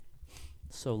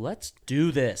So let's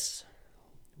do this.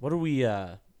 What are we?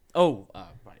 Right.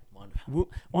 WandaVision.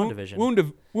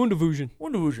 Woundavusion.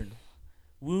 WandaVision.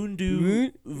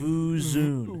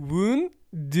 Woundavusion.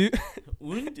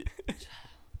 Wound.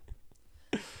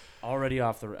 Already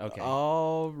off the. Okay.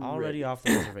 Already off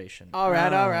the reservation. All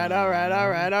right.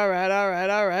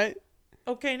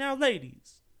 Okay, now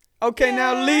ladies. Okay,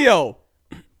 now Leo.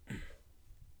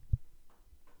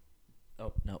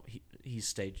 Oh no, he's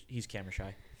stage. He's camera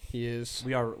shy. He is.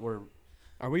 We're.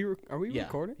 Are we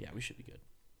recording? Yeah, we should be good.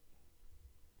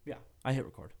 Yeah, I hit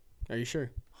record. Are you sure?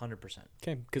 100%.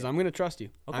 Okay, because I'm gonna trust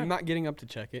you. Okay. I'm not getting up to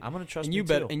check it. I'm gonna trust and you you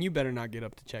better too. and you better not get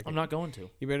up to check it. I'm not going to.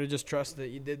 You better just trust that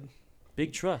you did.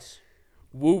 Big trust.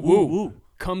 Woo Woo woo.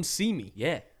 Come see me.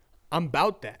 Yeah, I'm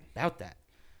about that. about that.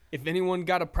 If anyone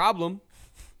got a problem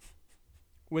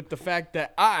with the fact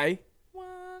that I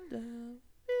WandaVision.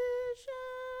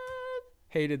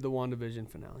 hated the WandaVision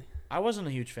finale. I wasn't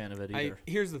a huge fan of it either.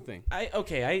 Here's the thing. I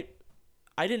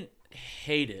didn't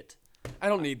hate it. I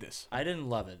don't need this. I didn't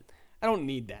love it. I don't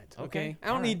need that. Okay. I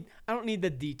don't need the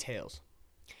details.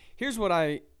 Here's what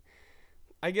I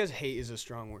guess hate is a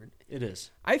strong word. It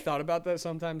is. I thought about that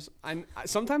sometimes.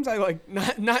 Sometimes I like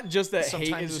not just that hate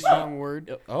Sometimes is a strong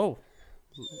word. Oh.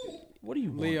 What do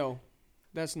you want? Leo,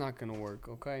 that's not gonna work.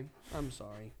 Okay. I'm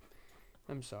sorry.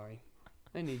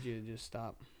 I need you to just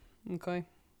stop. Okay.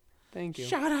 Thank you.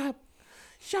 Shut up.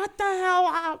 Shut the hell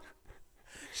up.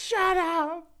 Shut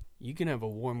up. You can have a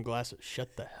warm glass of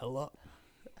shut the hell up.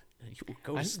 You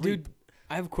go to sleep. Dude,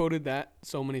 I've quoted that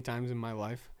so many times in my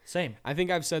life. Same. I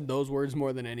think I've said those words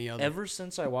more than any other. Ever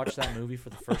since I watched that movie for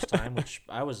the first time, which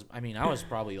I was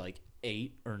probably like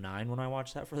 8 or 9 when I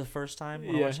watched that for the first time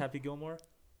when I watched Happy Gilmore.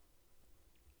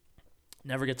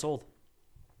 Never gets old.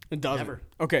 It doesn't. Never.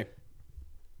 Okay.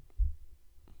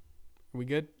 Are we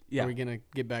good? Yeah. Are we going to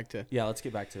get back to... Yeah, let's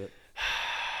get back to it.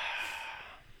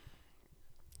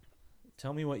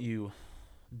 Tell me what you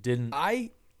didn't...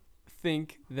 I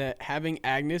think that having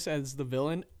Agnes as the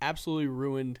villain absolutely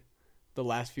ruined the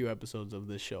last few episodes of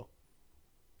this show.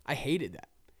 I hated that.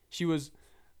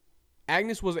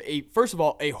 Agnes was first of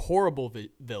all, a horrible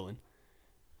villain.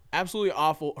 Absolutely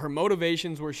awful. Her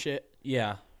motivations were shit.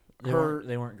 Yeah.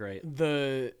 They weren't great.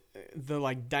 The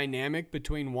like dynamic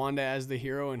between Wanda as the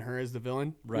hero and her as the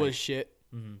villain was shit.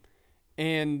 Mm-hmm.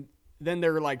 And then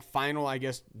their like final, I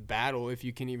guess, battle, if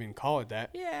you can even call it that.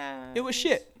 Yeah. It was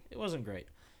shit. It wasn't great.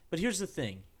 But here's the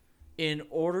thing. In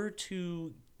order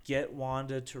to get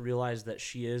Wanda to realize that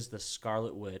she is the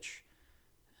Scarlet Witch,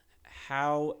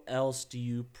 how else do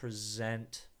you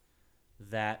present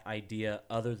that idea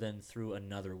other than through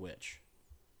another witch?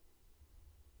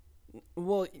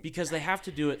 Well, because they have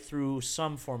to do it through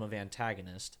some form of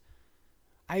antagonist.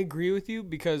 I agree with you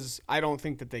because I don't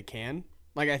think that they can.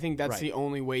 Like, I think that's the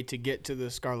only way to get to the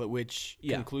Scarlet Witch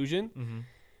conclusion. Mm-hmm.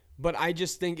 But I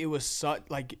just think it was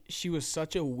she was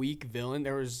such a weak villain.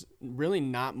 There was really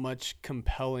not much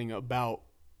compelling about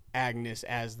Agnes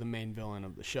as the main villain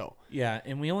of the show. Yeah,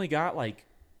 and we only got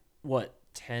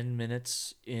 10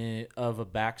 minutes of a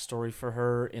backstory for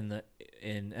her in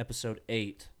episode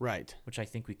 8. Right. Which I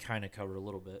think we kind of covered a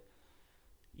little bit.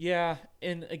 Yeah,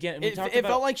 and again, it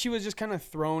felt like she was just kind of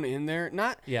thrown in there.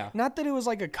 Not that it was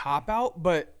like a cop out,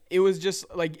 but it was just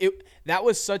like that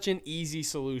was such an easy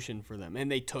solution for them,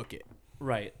 and they took it.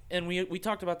 Right. And we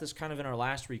talked about this kind of in our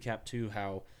last recap too,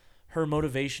 how her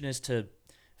motivation is to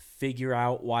figure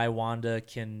out why Wanda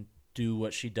can do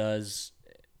what she does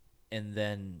and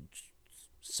then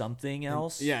something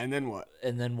else. And then what?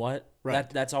 And then what? Right.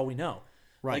 That's all we know.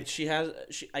 Right. Like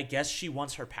I guess she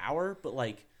wants her power, but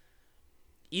like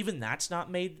even that's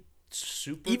not made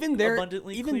super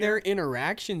abundantly even clear. their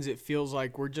interactions, it feels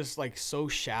like we're just like so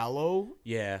shallow.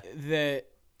 Yeah. That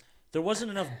there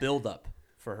wasn't enough buildup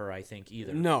for her, I think,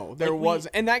 either. No, there was,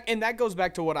 and that goes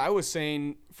back to what I was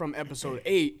saying from episode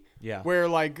 8. Yeah. Where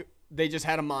like they just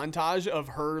had a montage of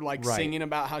her like singing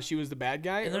about how she was the bad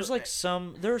guy. And there's like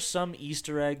there are some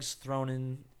Easter eggs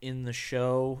thrown in the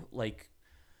show, like,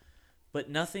 but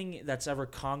nothing that's ever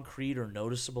concrete or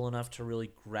noticeable enough to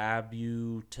really grab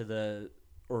you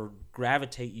or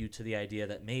gravitate you to the idea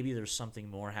that maybe there's something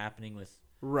more happening with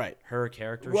her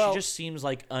character. Well, she just seems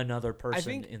like another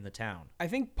person in the town. I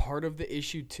think part of the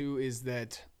issue too is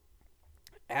that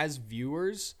as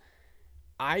viewers,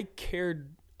 I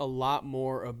cared a lot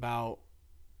more about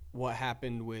what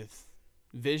happened with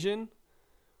Vision,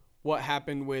 what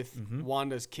happened with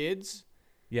Wanda's kids,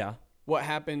 what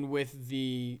happened with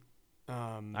the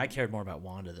I cared more about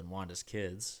Wanda than Wanda's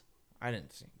kids. I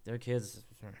didn't think their kids.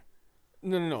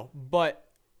 No. But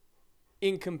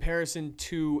in comparison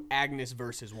to Agnes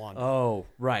versus Wanda. Oh,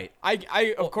 right.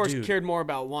 I of course dude. cared more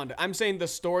about Wanda. I'm saying the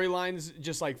storylines,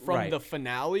 just like from Right. the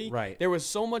finale, Right. there was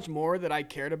so much more that I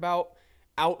cared about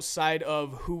outside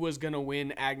of who was gonna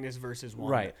win Agnes versus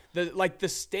Wanda. Right. The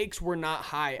stakes were not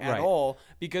high at Right. all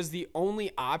because the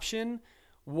only option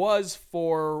was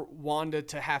for Wanda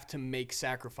to have to make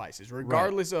sacrifices,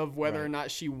 regardless of whether or Right. not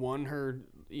she won her,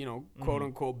 quote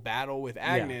unquote battle with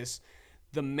Agnes.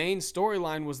 The main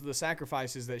storyline was the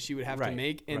sacrifices that she would have to Right,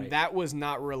 make, and right. that was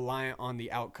not reliant on the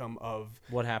outcome of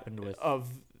What happened with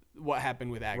what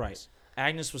happened with Agnes. Right.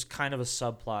 Agnes was kind of a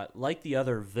subplot, like the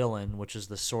other villain, which is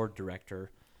the sword director.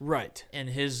 Right. And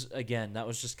his, again, that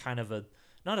was just kind of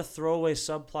not a throwaway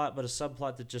subplot, but a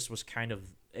subplot that just was kind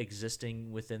of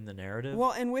existing within the narrative.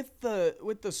 Well, and with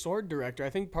the sword director, I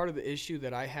think part of the issue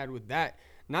that I had with that,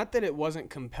 not that it wasn't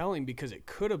compelling because it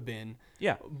could have been,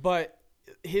 Yeah. but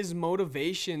his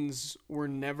motivations were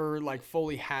never like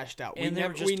fully hashed out. And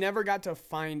We never got to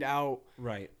find out,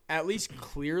 Right. at least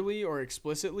clearly or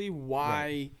explicitly,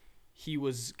 why he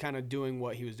was kind of doing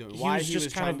what he was doing. Why he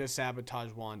was trying to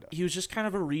sabotage Wanda. He was just kind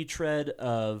of a retread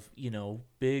of,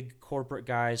 big corporate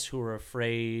guys who are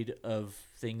afraid of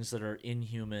things that are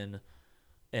inhuman,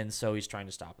 and so he's trying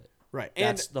to stop it. Right.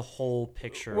 That's the whole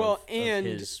picture of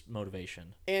his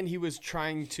motivation. And he was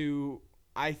trying to,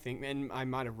 I think, and I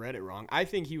might have read it wrong, I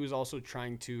think he was also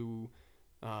trying to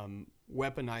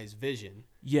weaponize Vision.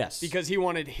 Yes. Because he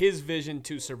wanted his Vision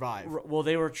to survive. Well,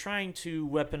 they were trying to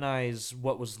weaponize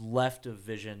what was left of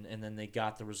Vision, and then they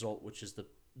got the result, which is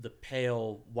the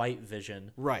pale white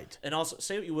Vision. Right. And also,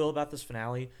 say what you will about this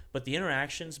finale, but the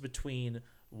interactions between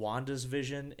Wanda's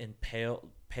Vision and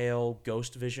pale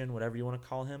ghost Vision, whatever you want to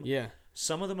call him. Yeah.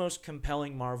 Some of the most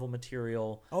compelling Marvel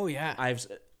material. Oh yeah.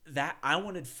 I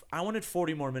wanted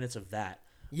 40 more minutes of that.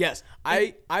 Yes.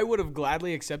 I would have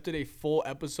gladly accepted a full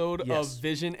episode Yes. of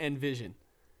Vision and Vision.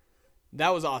 That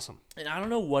was awesome. And I don't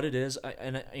know what it is.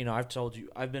 I've told you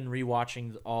I've been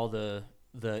rewatching all the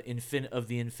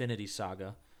Infinity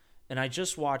Saga, and I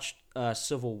just watched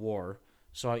Civil War.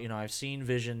 So I've seen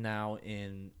Vision now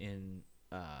in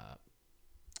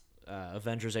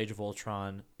Avengers: Age of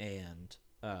Ultron and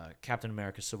Captain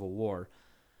America: Civil War.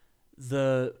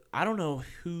 I don't know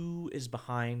who is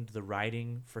behind the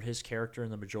writing for his character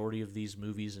in the majority of these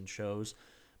movies and shows,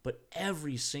 but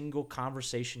every single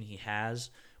conversation he has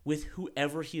with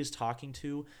whoever he is talking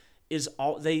to is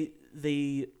all they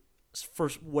for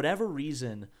whatever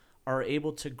reason are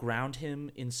able to ground him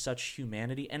in such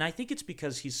humanity. And I think it's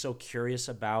because he's so curious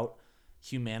about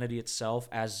humanity itself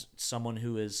as someone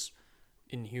who is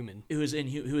Inhuman. who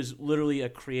is literally a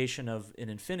creation of an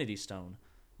Infinity Stone.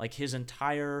 Like his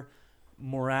entire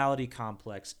morality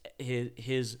complex,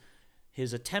 his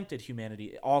attempt at humanity,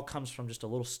 it all comes from just a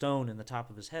little stone in the top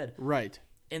of his head. Right.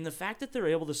 And the fact that they're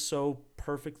able to so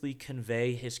perfectly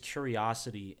convey his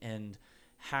curiosity and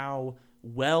how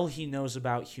well he knows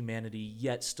about humanity,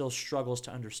 yet still struggles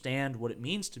to understand what it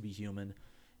means to be human,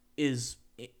 is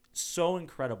so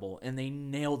incredible. And they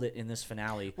nailed it in this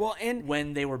finale. Well, and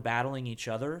when they were battling each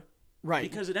other, right.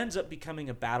 because it ends up becoming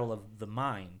a battle of the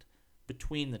mind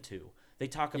between the two. They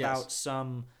talk Yes. about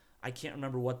some, I can't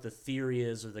remember what the theory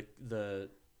is, or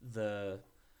the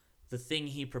thing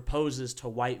he proposes to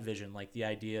White Vision, like the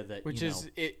idea that Which is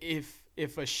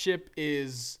if a ship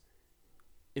is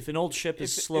if an old ship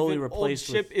is slowly replaced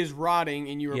old ship is rotting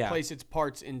and you Yeah. replace its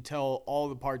parts until all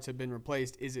the parts have been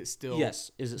replaced, is it still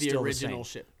yes, is it the still original the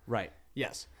same? ship? Right.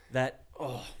 Yes. That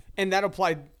And that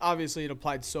applied, obviously it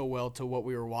applied so well to what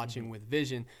we were watching with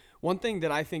Vision. One thing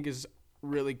that I think is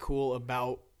really cool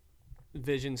about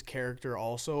Vision's character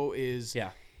also is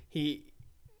yeah.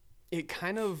 it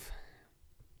kind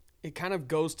of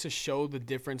goes to show the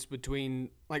difference between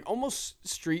like almost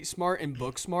street smart and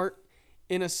book smart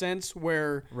in a sense,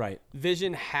 where Right.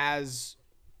 Vision has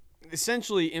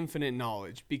essentially infinite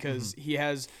knowledge because he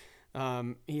has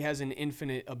an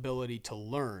infinite ability to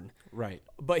learn, Right.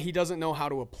 but he doesn't know how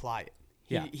to apply it.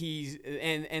 Yeah. He's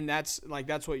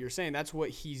that's what you're saying. That's what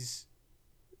he's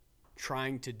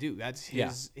trying to do. That's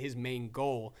his main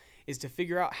goal, is to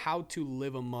figure out how to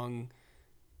live among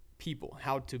people,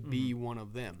 how to be one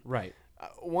of them. Right.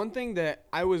 One thing that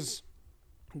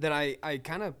I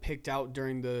kind of picked out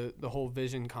during the whole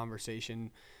Vision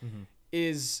conversation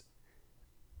is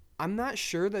I'm not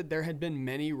sure that there had been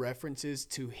many references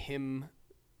to him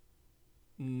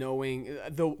knowing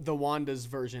the Wanda's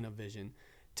version of Vision,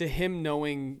 to him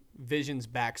knowing Vision's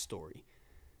backstory.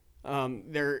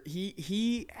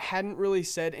 He hadn't really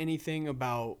said anything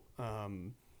about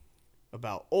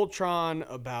Ultron,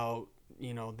 about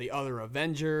the other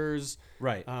Avengers,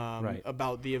 Right. Right.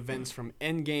 about the events from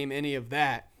Endgame, any of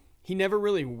that. he never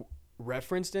really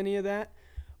referenced any of that.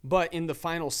 But in the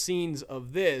final scenes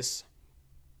of this,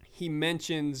 he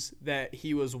mentions that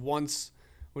he was once,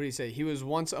 what did he say? He was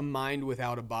once a mind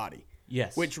without a body.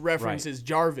 Yes. Which references right.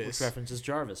 Jarvis. Which references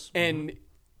Jarvis. And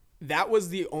that was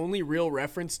the only real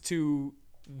reference to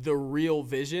the real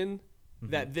Vision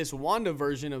that this Wanda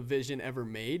version of Vision ever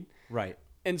made. Right.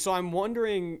 And so I'm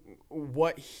wondering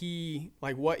what he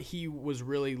was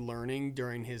really learning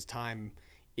during his time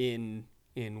in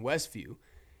Westview,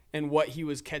 and what he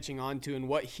was catching on to, and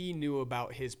what he knew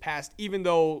about his past, even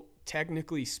though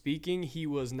technically speaking he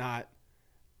was not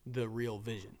the real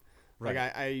Vision. Right.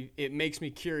 Like it makes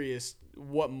me curious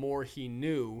what more he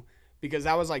knew, because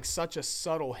that was like such a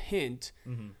subtle hint.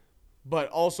 But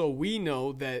also we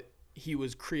know that he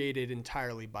was created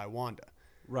entirely by Wanda.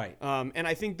 Right. And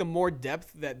I think the more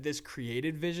depth that this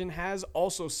created Vision has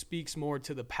also speaks more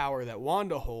to the power that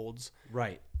Wanda holds.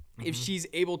 Right. If she's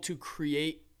able to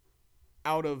create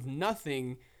out of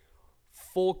nothing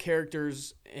full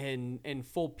characters and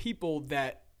full people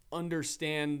that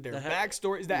understand their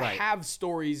backstories, that right. have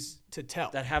stories to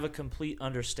tell. That have a complete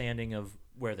understanding of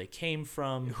where they came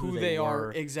from, who they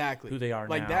are, exactly. Who they are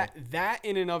like now. That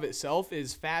in and of itself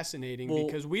is fascinating,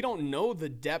 because we don't know the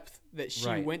depth that she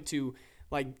right. went to.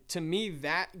 Like, to me,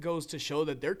 that goes to show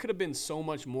that there could have been so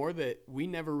much more that we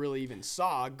never really even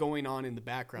saw going on in the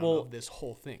background of this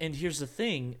whole thing. And here's the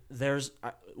thing. There's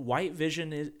White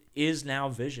Vision is now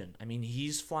Vision. I mean,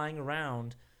 he's flying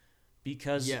around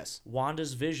because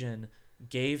Wanda's vision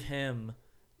gave him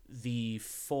the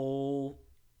full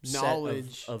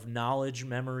knowledge set of knowledge,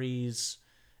 memories,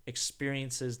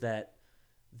 experiences that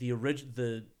the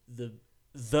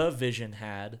Vision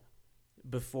had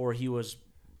before he was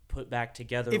put back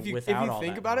together. If you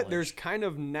think about it, there's kind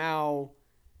of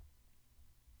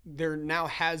there now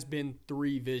has been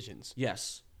 3 Visions.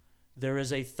 Yes, there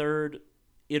is a third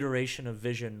iteration of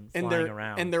Vision flying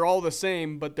around, and they're all the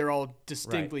same, but they're all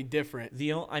distinctly different.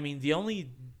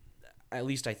 At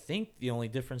least I think the only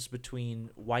difference between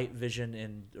White Vision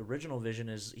and original Vision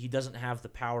is he doesn't have the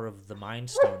power of the Mind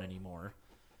Stone anymore,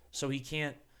 so he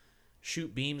can't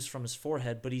shoot beams from his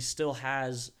forehead, but he still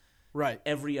has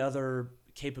every other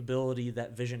capability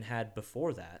that Vision had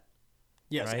before that.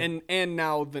 Yes, right? and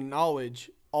now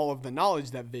all of the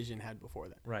knowledge that Vision had before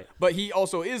that. Right. But he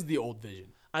also is the old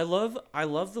Vision. I love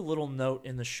the little note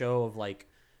in the show of like,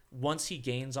 once he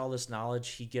gains all this knowledge,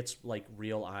 he gets like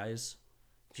real eyes.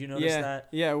 Do you notice that?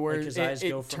 Yeah, where like his eyes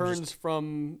go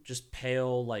from just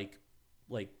pale like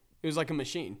it was like a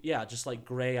machine. Yeah, just like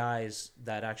gray eyes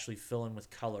that actually fill in with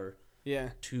color. Yeah.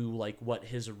 To like what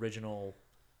his original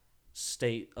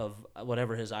state of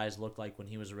whatever his eyes looked like when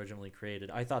he was originally created.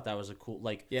 I thought that was a cool,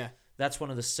 like, that's one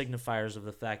of the signifiers of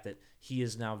the fact that he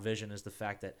is now Vision, is the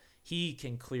fact that he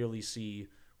can clearly see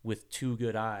with 2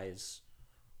 good eyes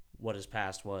what his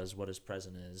past was, what his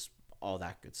present is, all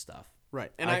that good stuff.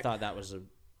 Right. And I thought that was a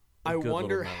I good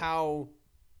wonder how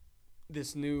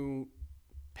this new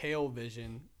pale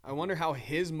Vision, I wonder how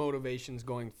his motivations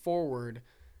going forward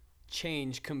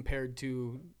change compared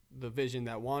to the Vision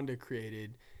that Wanda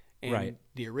created and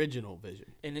the original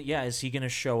Vision. And is he going to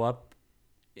show up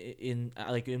in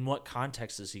what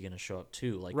context is he going to show up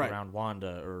too? Like around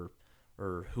Wanda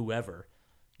or whoever,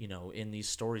 in these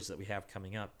stories that we have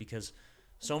coming up, because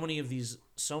so many of these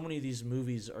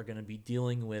movies are going to be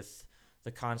dealing with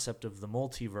the concept of the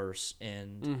multiverse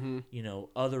and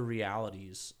other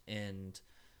realities, and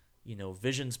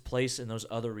Vision's place in those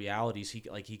other realities.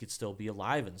 He could still be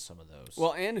alive in some of those.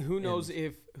 Well, and who knows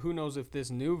if this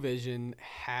new Vision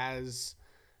has,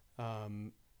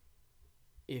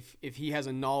 if he has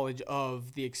a knowledge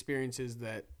of the experiences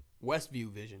that Westview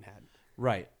Vision had.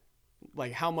 Right.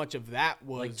 Like how much of that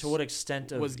was, like to what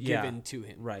extent was given to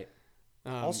him. Right.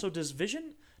 Also, does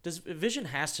Vision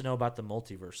has to know about the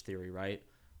multiverse theory, right?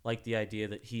 Like the idea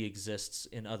that he exists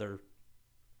in other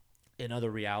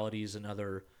realities and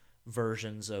other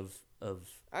versions of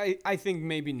I think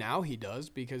maybe now he does,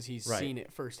 because he's seen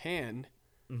it firsthand.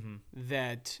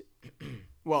 That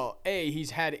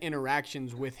he's had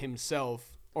interactions with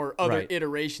himself or other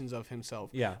iterations of himself.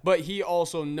 Yeah. But he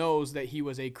also knows that he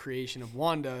was a creation of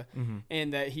Wanda,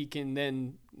 and that he can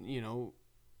then,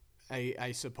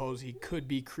 I suppose he could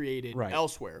be created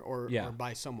elsewhere or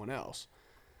by someone else.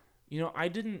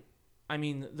 The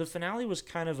finale was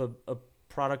kind of a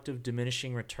product of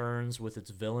diminishing returns with its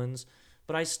villains,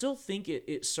 but I still think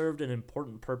it served an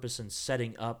important purpose in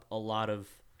setting up a lot of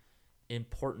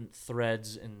important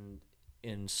threads and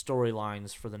in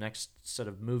storylines for the next set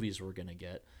of movies we're going to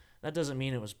get. That doesn't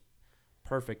mean it was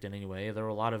perfect in any way. There are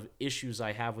a lot of issues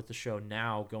I have with the show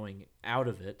now going out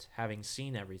of it, having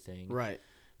seen everything. Right.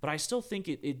 but I still think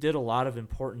it did a lot of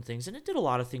important things, and it did a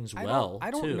lot of things well.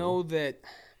 I don't too. know that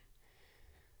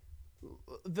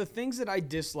the things that I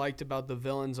disliked about the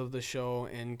villains of the show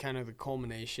and kind of the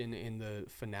culmination in the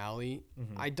finale,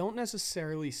 I don't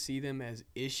necessarily see them as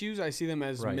issues. I see them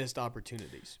as Right. missed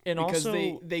opportunities. And because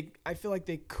also- I feel like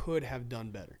they could have done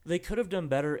better. They could have done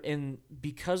better, and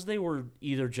because they were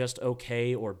either just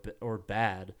okay or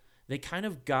bad, they kind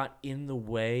of got in the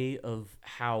way of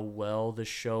how well the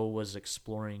show was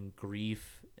exploring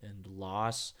grief and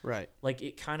loss. Right. Like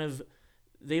it kind of,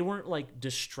 they weren't like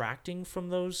distracting from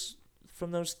those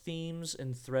themes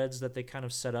and threads that they kind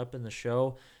of set up in the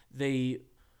show. They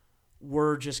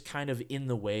were just kind of in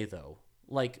the way though.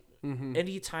 Like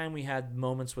anytime we had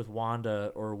moments with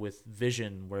Wanda or with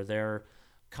Vision where they're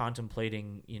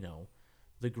contemplating,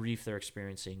 the grief they're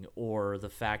experiencing, or the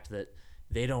fact that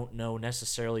they don't know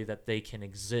necessarily that they can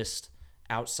exist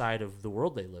outside of the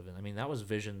world they live in. I mean, that was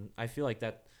Vision. I feel like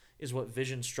that is what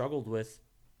Vision struggled with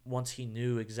once he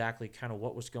knew exactly kind of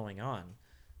what was going on,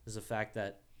 is the fact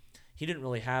that he didn't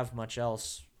really have much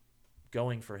else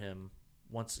going for him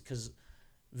once, because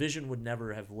Vision would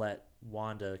never have let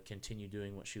Wanda continue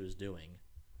doing what she was doing.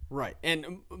 Right.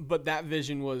 But that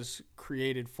vision was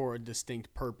created for a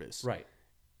distinct purpose. Right.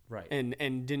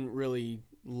 And didn't really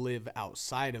live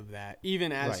outside of that,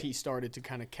 even as Right. he started to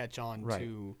kind of catch on Right.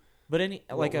 to But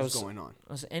what was going on.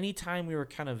 Anytime we were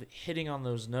kind of hitting on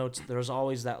those notes, there was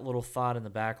always that little thought in the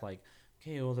back, like,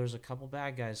 okay, well, there's a couple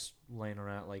bad guys laying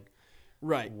around. Like,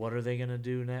 Right. what are they gonna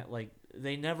do now? Like,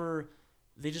 they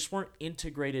just weren't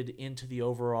integrated into the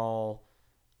overall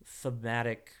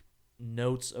thematic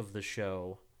notes of the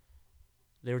show.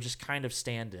 They were just kind of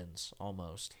stand-ins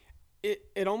almost.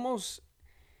 It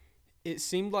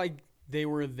seemed like they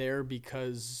were there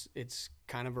because it's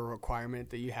kind of a requirement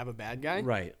that you have a bad guy.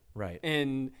 Right.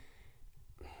 And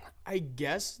I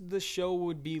guess the show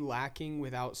would be lacking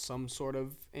without some sort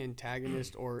of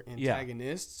antagonist or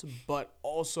antagonists, but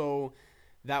also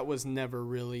that was never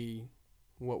really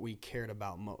what we cared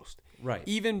about most. Right.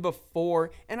 Even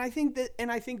before, and I think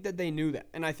that they knew that.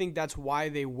 And I think that's why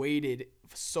they waited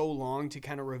so long to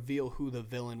kind of reveal who the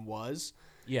villain was.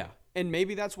 Yeah. And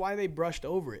maybe that's why they brushed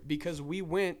over it, because we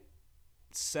went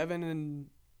 7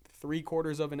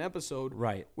 3/4 of an episode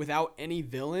Right. without any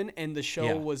villain, and the show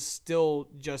Yeah. was still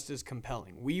just as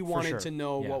compelling. We wanted sure. to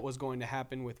know Yeah. what was going to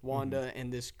happen with Wanda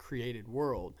and this created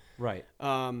world. Right.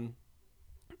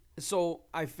 So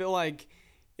I feel like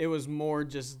it was more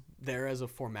just there as a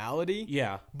formality.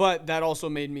 Yeah. But that also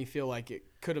made me feel like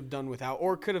it could have done without,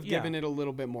 or could have Yeah. given it a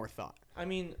little bit more thought. I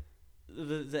mean,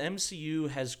 the MCU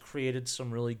has created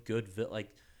some really good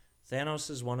like Thanos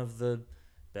is one of the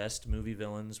best movie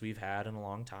villains we've had in a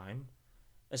long time.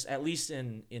 At least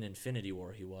in Infinity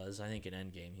War he was. I think in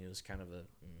Endgame he was kind of a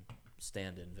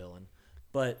stand-in villain.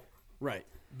 But Right.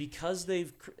 because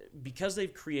they've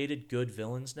created good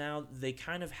villains now, they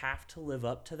kind of have to live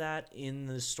up to that in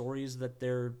the stories that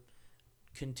they're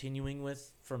continuing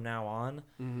with from now on.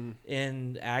 Mm-hmm.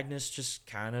 And Agnes just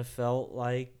kind of felt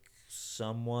like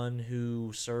someone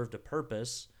who served a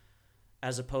purpose,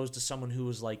 as opposed to someone who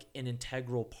was like an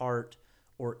integral part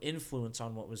or influence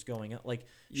on what was going on. Like,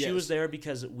 she Yes. was there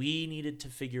because we needed to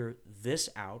figure this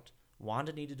out.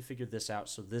 Wanda needed to figure this out,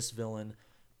 so this villain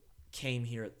came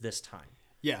here at this time.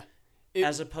 Yeah.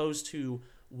 As opposed to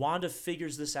Wanda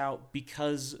figures this out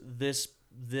because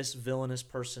this villainous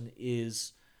person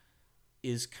is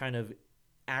kind of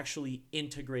actually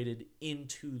integrated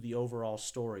into the overall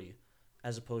story,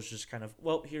 as opposed to just kind of,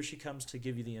 well, here she comes to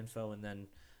give you the info, and then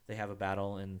they have a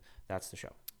battle, and that's the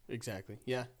show. Exactly.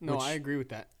 Yeah. No, I agree with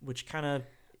that. Which kind of,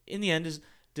 in the end, is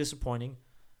disappointing.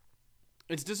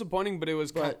 It's disappointing, but it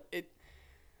was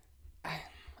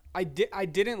I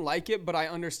didn't like it, but I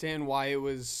understand why it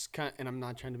was and I'm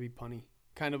not trying to be punny,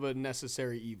 kind of a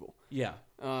necessary evil. Yeah.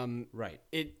 Right.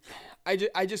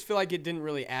 I just feel like it didn't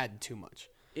really add too much.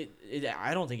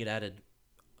 I don't think it added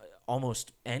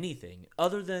almost anything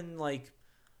other than, like,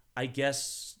 I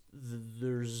guess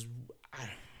there's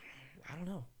I don't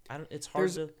know. It's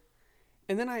hard to.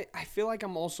 And then I feel like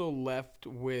I'm also left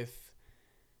with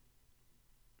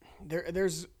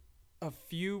there's a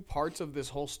few parts of this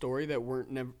whole story that were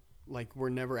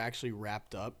never actually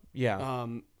wrapped up. Yeah.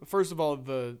 First of all,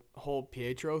 the whole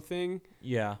Pietro thing.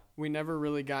 Yeah. We never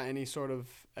really got any sort of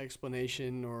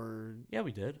explanation or. Yeah,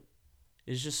 we did.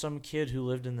 It's just some kid who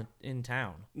lived in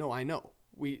town. No, I know.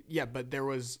 But there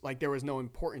was no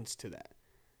importance to that.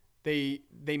 They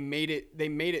made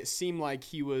it seem like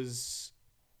he was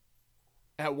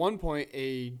at one point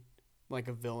a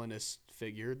villainous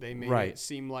figure. They made Right. it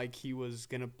seem like he was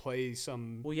gonna play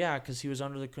some. Well, yeah, because he was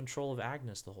under the control of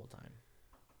Agnes the whole time.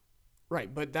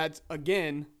 Right, but that's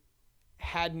again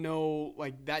had no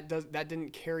like that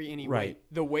didn't carry any Right. weight.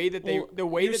 The way that they Well,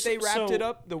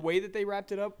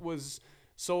 wrapped it up was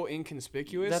so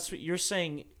inconspicuous. That's what you're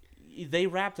saying. They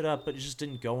wrapped it up, but it just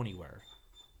didn't go anywhere.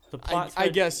 The plot I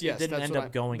thread, guess, yes, it didn't that's end what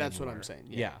up going that's what anywhere. I'm saying.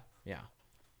 Yeah, yeah.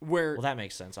 Where Well, that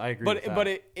makes sense. I agree with that. but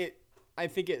it I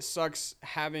think it sucks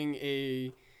having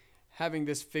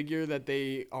this figure that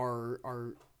they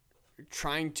are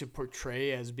trying to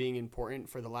portray as being important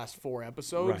for the last 4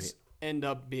 episodes end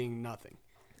up being nothing.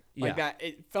 Like yeah. that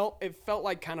it felt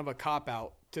like kind of a cop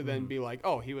out to then be like,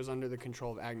 "Oh, he was under the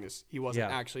control of Agnes. He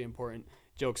wasn't actually important.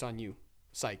 Joke's on you.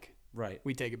 Psych. Right.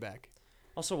 We take it back."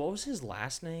 Also, what was his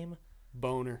last name?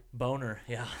 Boner. Boner.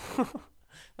 Yeah.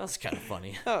 That's kind of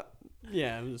funny.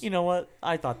 Yeah, it was. You know what?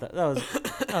 I thought that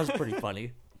was pretty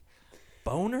funny.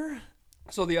 Boner?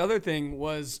 So the other thing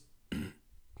was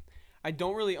I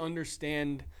don't really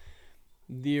understand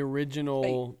the original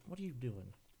Hey, what are you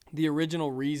doing? the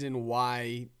original reason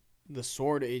why the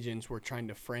sword agents were trying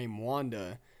to frame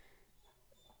Wanda,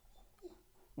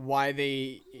 why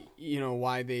they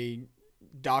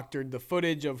doctored the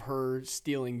footage of her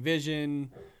stealing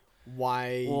Vision,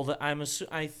 why. Well,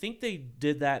 I think they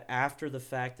did that after the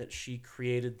fact that she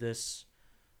created this.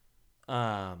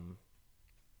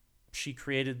 She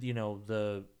created,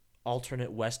 the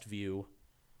alternate Westview,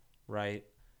 right?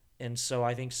 And so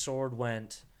I think Sword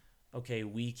went, okay,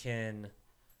 we can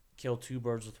kill 2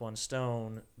 birds with 1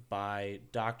 stone by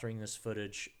doctoring this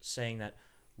footage, saying that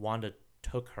Wanda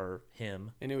took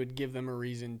him. And it would give them a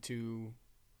reason to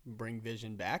bring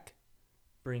Vision back.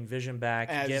 Bring Vision back.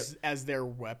 As their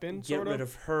weapon, Get rid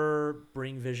of her,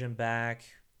 bring Vision back.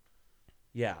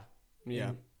 Yeah. Yeah.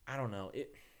 And I don't know.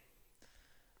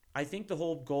 I think the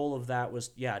whole goal of that was,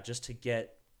 just to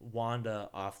get Wanda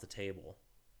off the table.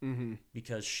 Mm-hmm.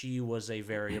 Because she was a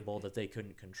variable that they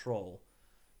couldn't control.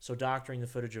 So doctoring the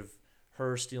footage of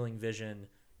her stealing Vision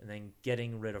and then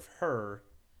getting rid of her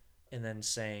and then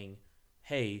saying,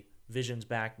 hey, Vision's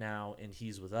back now and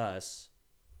he's with us.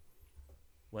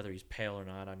 Whether he's pale or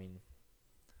not, I mean,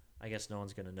 I guess no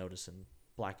one's going to notice in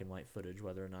black and white footage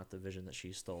whether or not the Vision that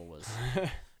she stole was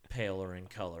pale or in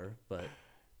color. But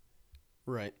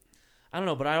right. I don't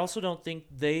know, but I also don't think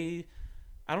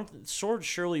Sword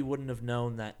surely wouldn't have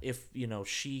known that if Westview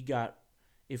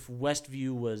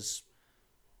was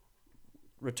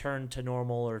returned to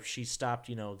normal or if she stopped,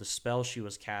 the spell she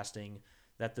was casting,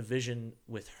 that the Vision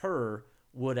with her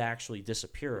would actually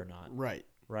disappear or not. Right.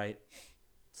 Right.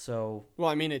 So. Well,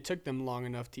 I mean, it took them long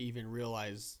enough to even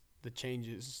realize the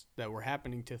changes that were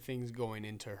happening to things going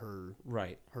into her.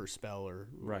 Right. Her spell or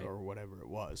whatever it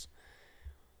was.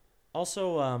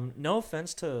 Also, no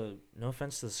offense to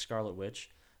the Scarlet Witch,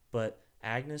 but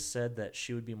Agnes said that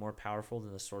she would be more powerful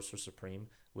than the Sorcerer Supreme,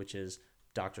 which is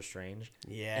Doctor Strange.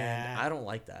 Yeah. And I don't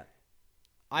like that.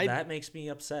 That makes me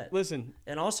upset. Listen.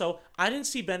 And also, I didn't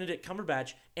see Benedict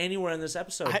Cumberbatch anywhere in this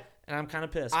episode, and I'm kind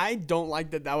of pissed. I don't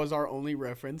like that was our only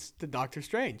reference to Doctor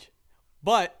Strange.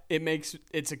 But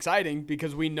it's exciting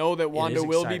because we know that Wanda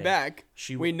will be back.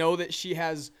 We know that she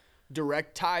has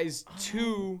direct ties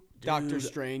to Doctor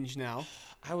Strange now.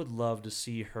 I would love to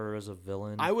see her as a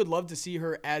villain. I would love to see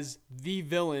her as the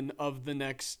villain of the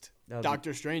next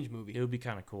Doctor Strange movie. It would be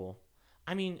kind of cool.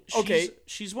 I mean,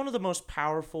 she's one of the most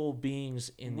powerful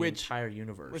beings in the entire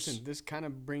universe. Listen, this kind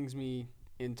of brings me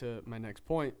into my next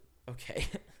point. Okay.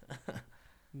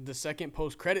 The second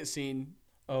post-credit scene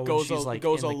goes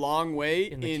a long way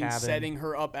in setting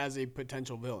her up as a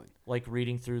potential villain. Like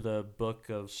reading through the book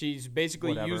of. She's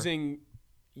basically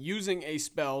using a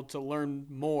spell to learn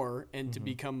more and to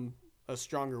become a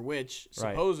stronger witch,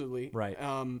 supposedly. Right.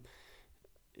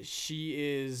 She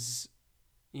is,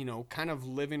 kind of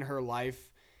living her life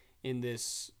in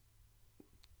this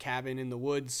cabin in the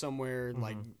woods somewhere,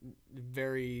 like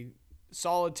very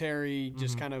solitary,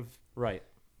 just kind of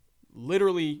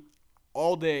literally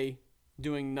all day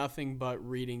doing nothing but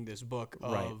reading this book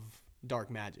of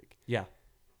dark magic. Yeah.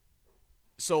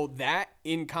 So that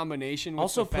in combination with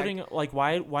also putting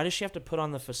why does she have to put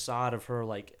on the facade of her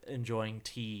enjoying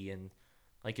tea and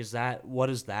what is that?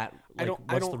 What's the reason behind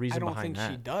that? I don't think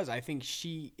she does. I think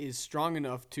she is strong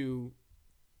enough to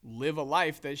live a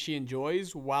life that she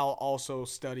enjoys while also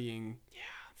studying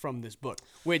from this book,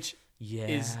 which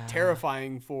is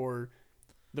terrifying for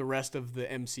the rest of the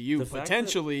MCU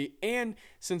potentially. And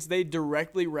since they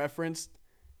directly referenced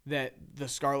that the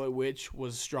Scarlet Witch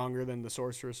was stronger than the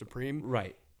Sorcerer Supreme,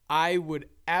 right? I would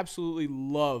absolutely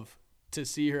love to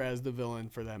see her as the villain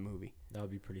for that movie. That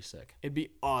would be pretty sick. It'd be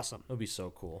awesome. It would be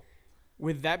so cool.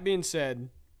 With that being said,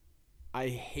 I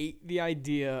hate the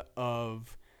idea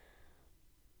of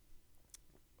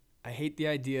I hate the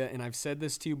idea, and I've said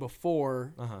this to you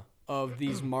before, Uh-huh. of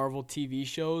these Marvel TV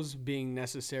shows being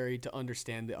necessary to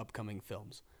understand the upcoming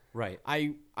films. Right.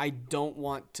 I don't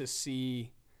want to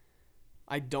see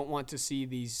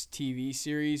these TV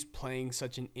series playing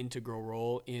such an integral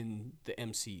role in the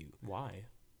MCU. Why?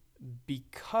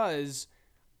 Because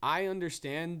I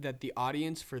understand that the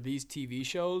audience for these TV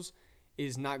shows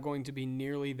is not going to be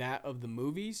nearly that of the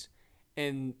movies,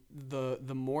 and the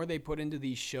more they put into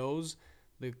these shows,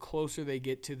 the closer they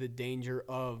get to the danger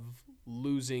of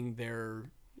losing their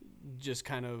just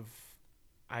kind of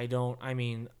I get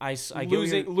what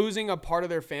you're- losing a part of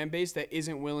their fan base that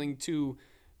isn't willing to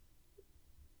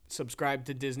subscribe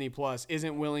to Disney Plus,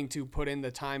 isn't willing to put in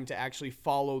the time to actually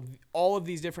follow all of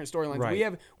these different storylines.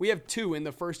 Right. We have 2 in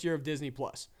the first year of Disney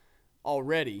Plus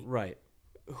already. Right.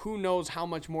 Who knows how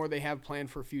much more they have planned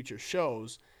for future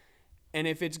shows, and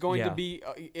if it's going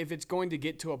to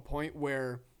get to a point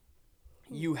where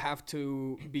you have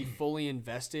to be fully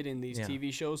invested in these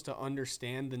TV shows to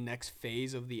understand the next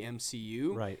phase of the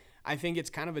MCU. Right. I think it's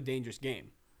kind of a dangerous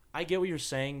game. I get what you're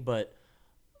saying, but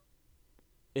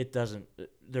it doesn't.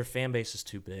 Their fan base is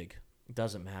too big. It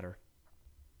doesn't matter.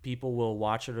 People will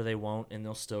watch it or they won't, and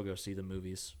they'll still go see the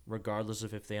movies, regardless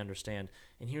of if they understand.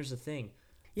 And here's the thing.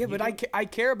 Yeah, but I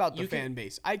care about the fan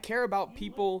base. I care about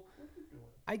people.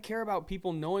 I care about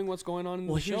people knowing what's going on in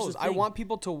the shows. I want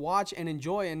people to watch and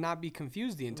enjoy and not be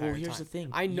confused the entire time. Well, here's the thing.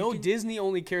 I know Disney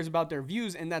only cares about their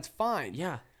views, and that's fine.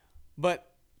 Yeah. But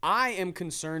I am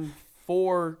concerned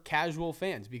for casual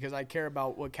fans because I care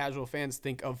about what casual fans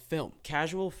think of film.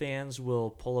 Casual fans will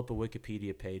pull up a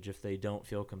Wikipedia page if they don't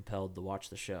feel compelled to watch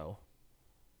the show.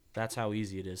 That's how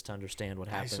easy it is to understand what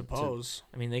happened. I suppose.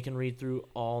 They can read through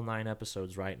all 9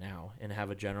 episodes right now and have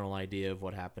a general idea of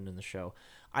what happened in the show.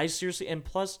 I seriously, and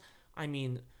plus,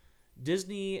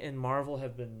 Disney and Marvel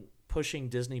have been pushing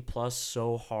Disney Plus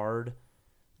so hard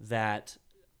that,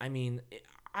 Falcon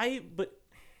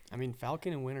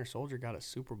and Winter Soldier got a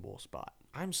Super Bowl spot.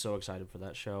 I'm so excited for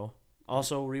that show.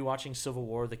 Also, rewatching Civil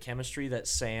War, the chemistry that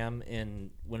Sam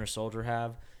and Winter Soldier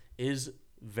have is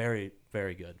very,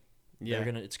 very good. Yeah,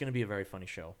 it's gonna be a very funny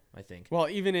show, I think. Well,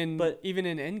 even in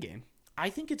Endgame, I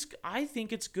think it's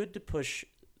good to push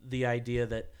the idea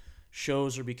that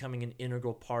shows are becoming an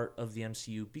integral part of the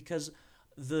MCU because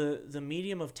the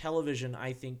medium of television,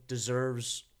 I think,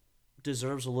 deserves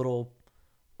a little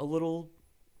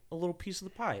piece of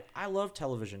the pie. I love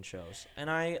television shows,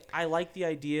 and I like the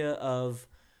idea of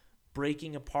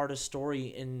breaking apart a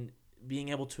story and being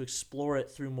able to explore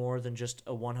it through more than just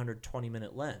a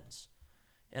 120-minute lens.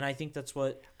 And I think that's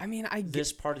what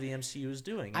this part of the MCU is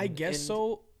doing. I guess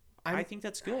so. I think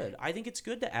that's good. I think it's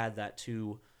good to add that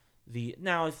to the...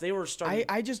 Now, if they were starting...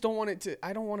 I just don't want it to...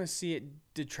 I don't want to see it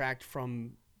detract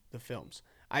from the films.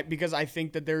 Because I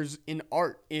think that there's an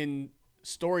art in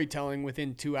storytelling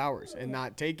within 2 hours and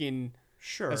not taking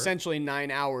essentially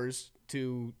 9 hours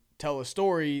to tell a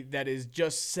story that is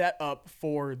just set up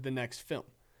for the next film.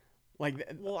 I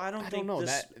don't know.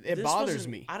 It bothers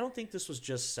me. I don't think this was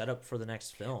just set up for the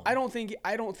next film. I don't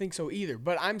think so either.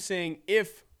 But I'm saying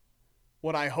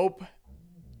what I hope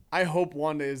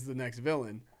Wanda is the next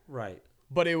villain. Right.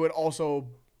 But it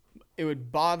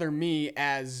would bother me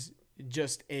as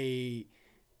just a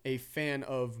fan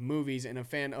of movies and a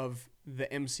fan of the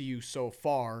MCU so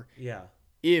far. Yeah.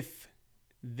 If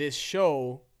this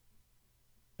show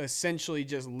essentially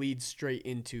just leads straight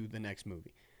into the next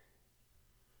movie.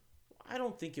 I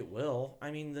don't think it will.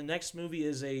 The next movie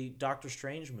is a Doctor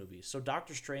Strange movie. So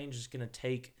Doctor Strange is going to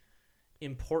take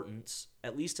importance,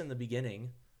 at least in the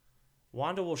beginning.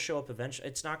 Wanda will show up eventually.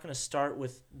 It's not going to start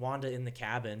with Wanda in the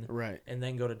cabin and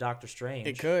then go to Doctor Strange.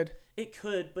 It could. It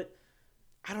could, but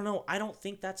I don't know. I don't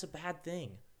think that's a bad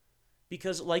thing.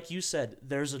 Because like you said,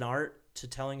 there's an art to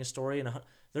telling a story, and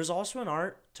there's also an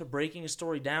art to breaking a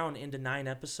story down into 9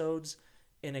 episodes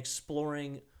and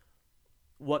exploring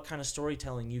what kind of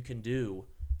storytelling you can do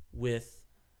with,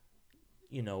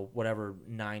 whatever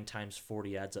 9 times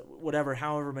 40 adds up,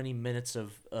 however many minutes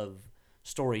of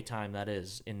story time that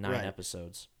is in 9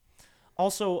 episodes.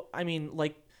 Also,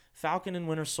 Falcon and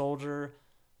Winter Soldier,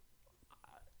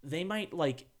 they might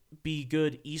be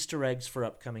good Easter eggs for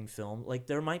upcoming film.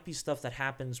 There might be stuff that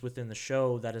happens within the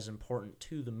show that is important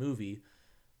to the movie,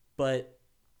 but...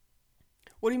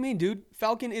 What do you mean, dude?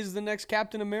 Falcon is the next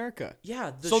Captain America.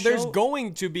 Yeah. There's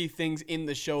going to be things in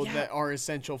the show that are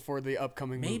essential for the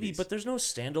upcoming movies. Maybe, but there's no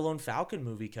standalone Falcon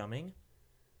movie coming.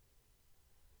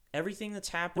 Everything that's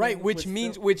happening... Right, which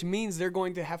means they're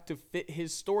going to have to fit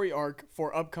his story arc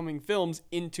for upcoming films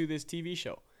into this TV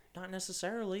show. Not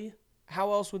necessarily.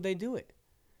 How else would they do it?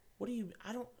 What do you...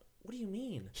 What do you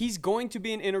mean? He's going to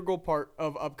be an integral part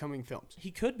of upcoming films.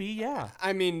 He could be, yeah.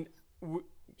 I mean,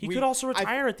 He could also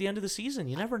retire at the end of the season.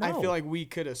 You never know. I feel like we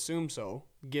could assume so,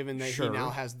 given that Sure. he now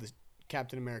has the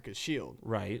Captain America's shield.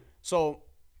 Right. So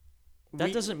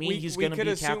That doesn't mean he's going to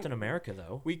be Captain America,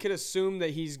 though. We could assume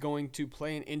that he's going to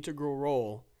play an integral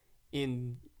role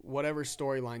in whatever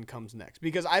storyline comes next,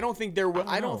 because I don't think they're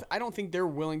I don't think they're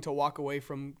willing to walk away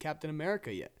from Captain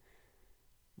America yet.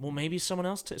 Well, maybe someone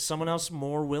else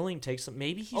more willing takes them.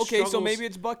 Maybe he Okay, struggles. so maybe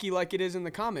it's Bucky like it is in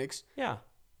the comics. Yeah.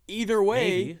 Either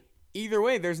way,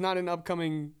 Maybe. There's not an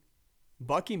upcoming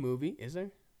Bucky movie, is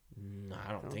there? No,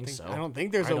 I don't think so. I don't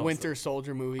think there's I a don't Winter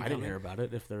Soldier movie I coming. didn't hear about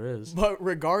it, if there is. But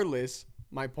regardless,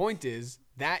 my point is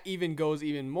that even goes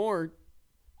even more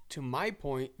to my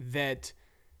point that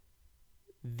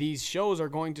these shows are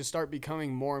going to start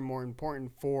becoming more and more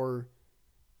important for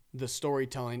the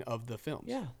storytelling of the films.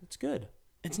 Yeah, it's good.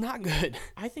 It's not good.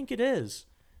 I think it is.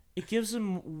 It gives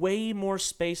them way more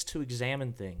space to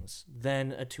examine things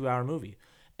than a 2-hour movie.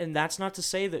 And that's not to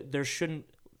say that there shouldn't...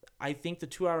 I think the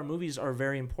 2-hour movies are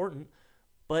very important,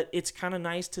 but it's kind of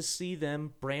nice to see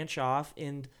them branch off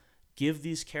and give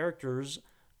these characters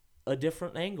a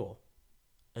different angle,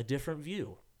 a different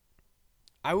view.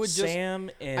 I would Sam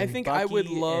and I think Bucky I would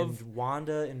love and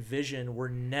Wanda and Vision were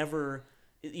never...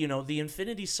 You know, the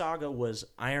Infinity Saga was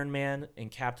Iron Man and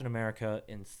Captain America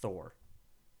and Thor.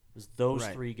 It was those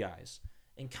Right. three guys.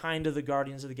 And kind of the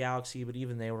Guardians of the Galaxy, but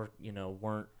even they were,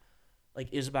 weren't...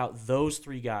 Like, is about those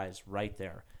three guys right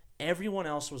there. Everyone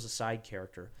else was a side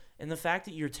character. And the fact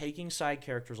that you're taking side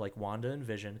characters like Wanda and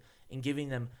Vision and giving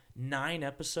them 9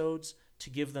 episodes to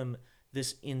give them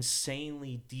this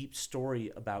insanely deep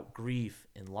story about grief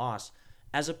and loss,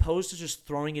 as opposed to just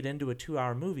throwing it into a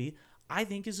 2-hour movie, I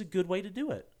think is a good way to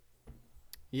do it.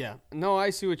 Yeah. No, I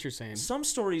see what you're saying. Some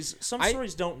stories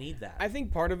don't need that. I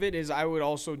think part of it is I would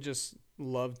also just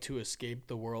love to escape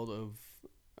the world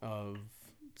of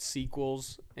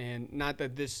sequels, and not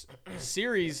that this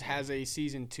series has a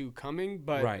season 2 coming,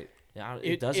 but right. Yeah,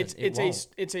 it doesn't. It won't.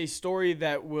 It's a story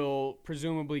that will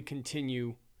presumably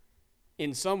continue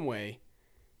in some way.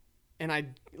 And I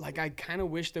kind of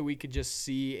wish that we could just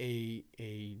see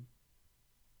a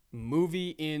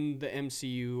movie in the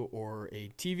MCU or a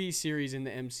TV series in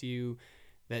the MCU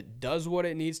that does what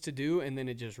it needs to do, and then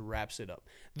it just wraps it up.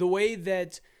 The way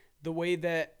that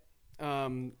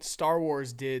Star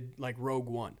Wars did, like Rogue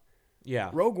One. Yeah.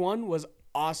 Rogue One was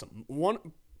awesome.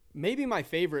 Maybe my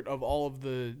favorite of all of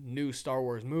the new Star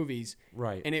Wars movies.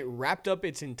 Right. And it wrapped up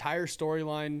its entire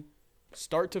storyline,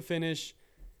 start to finish,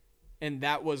 and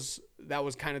that was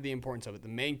kind of the importance of it. The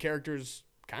main characters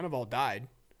kind of all died.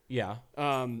 Yeah.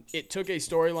 It took a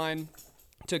storyline,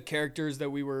 took characters that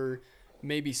we were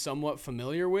maybe somewhat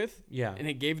familiar with, Yeah. and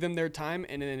it gave them their time,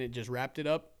 and then it just wrapped it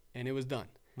up, and it was done.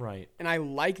 Right. And I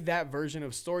like that version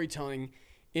of storytelling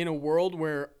in a world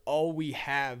where all we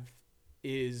have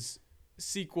is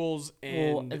sequels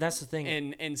and that's the thing.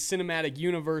 and cinematic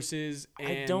universes. And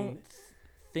I don't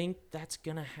think that's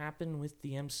gonna happen with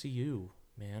the MCU,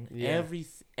 man. Yeah.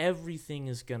 Everything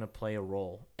is gonna play a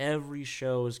role. Every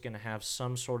show is gonna have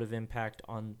some sort of impact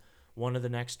on one of the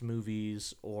next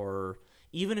movies, or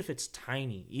even if it's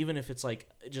tiny, even if it's like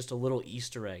just a little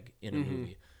Easter egg in a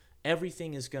movie.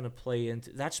 Everything is going to play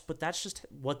into but that's just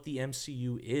what the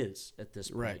MCU is at this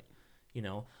point.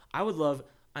 Right. I would love,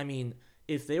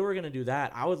 if they were going to do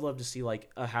that, I would love to see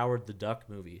like a Howard the Duck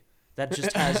movie that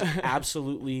just has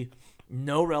absolutely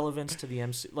no relevance to the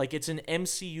MCU. Like, it's an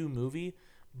MCU movie,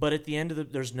 but at the end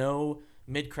of there's no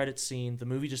mid-credit scene. The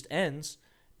movie just ends,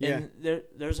 and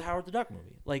there's a Howard the Duck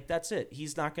movie. Like, that's it.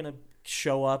 He's not going to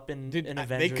show up in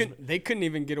Avengers. They couldn't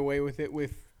even get away with it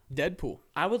with Deadpool.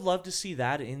 I would love to see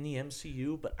that in the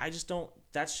MCU, but I just don't.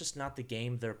 That's just not the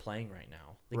game they're playing right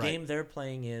now. The game they're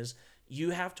playing is you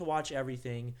have to watch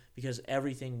everything because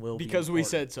everything will be important. We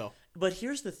said so. But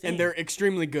here's the thing. And they're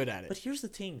extremely good at it. But here's the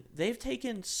thing. They've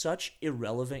taken such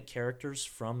irrelevant characters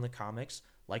from the comics,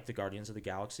 like the Guardians of the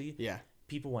Galaxy. Yeah.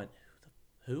 People went,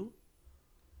 who?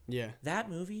 Yeah. That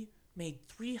movie made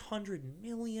 $300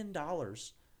 million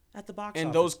at the box office.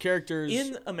 And those characters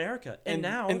in America. And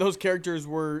now those characters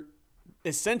were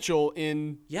essential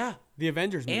in the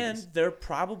Avengers movies. And they're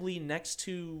probably next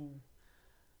to,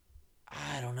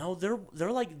 I don't know,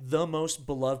 they're like the most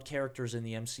beloved characters in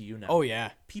the MCU now. Oh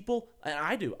yeah. People,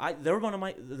 and they're one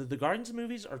of the Guardians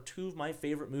movies are 2 of my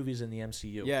favorite movies in the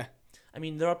MCU. Yeah.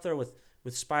 They're up there with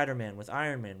Spider-Man, with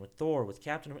Iron Man, with Thor, with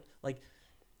Captain America. Like,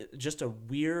 just a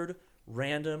weird,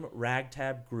 random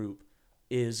ragtag group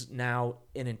is now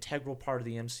an integral part of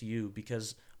the MCU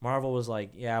because Marvel was like,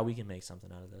 yeah, we can make something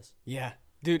out of this. Yeah.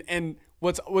 Dude, and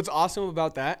what's awesome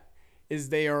about that is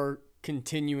they are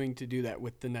continuing to do that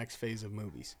with the next phase of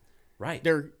movies. Right.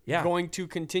 They're Yeah. going to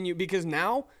continue because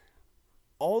now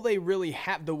all they really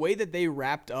have, the way that they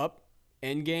wrapped up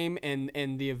Endgame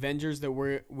and the Avengers that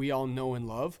we all know and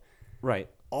love, Right.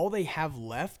 all they have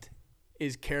left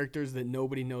is characters that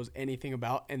nobody knows anything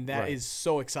about, and that is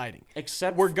so exciting.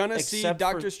 Except we're gonna see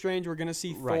Doctor for, Strange, we're gonna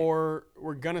see Right. Thor,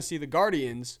 we're gonna see the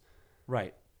Guardians,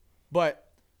 right. but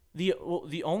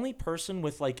The only person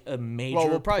with like a major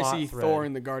we'll probably plot see thread, Thor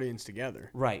and the Guardians together.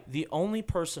 Right. The only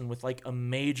person with like a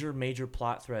major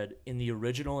plot thread in the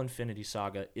original Infinity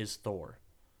Saga is Thor.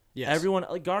 Yes. Everyone,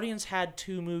 like, Guardians had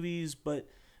 2 movies, but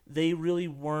they really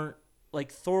weren't, like,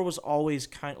 Thor was always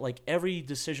kind of, like, every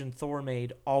decision Thor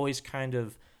made always kind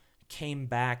of came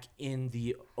back in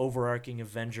the overarching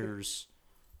Avengers,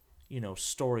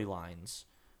 storylines.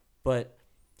 But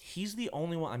he's the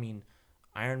only one. I mean,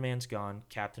 Iron Man's gone,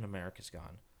 Captain America's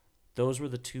gone. Those were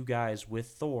the 2 guys with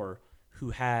Thor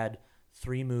who had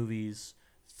 3 movies,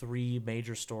 3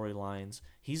 major storylines.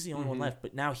 He's the only one left.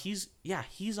 But now he's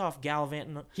off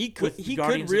gallivanting. He could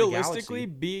realistically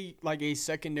be like a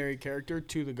secondary character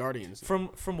to the Guardians.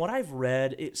 From what I've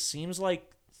read, it seems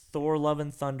like Thor: Love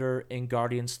and Thunder and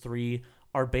Guardians 3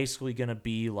 are basically going to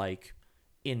be like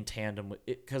in tandem with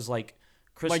it, because like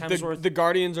Chris like Hemsworth, the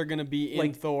Guardians are going to be in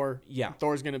like, Thor. Yeah,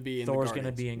 Thor's going to be in. Thor's going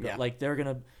to be in. Yeah. Like they're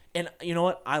going to, and you know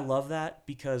what? I love that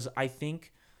because I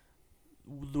think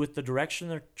with the direction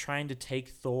they're trying to take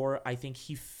Thor, I think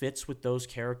he fits with those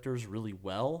characters really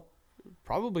well.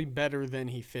 Probably better than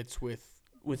he fits with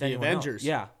the anyone Avengers. Else.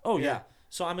 Yeah. Oh Yeah. yeah.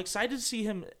 So I'm excited to see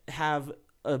him have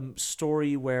a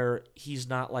story where he's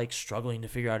not like struggling to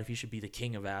figure out if he should be the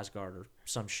king of Asgard or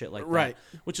some shit like that. Right.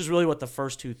 Which is really what the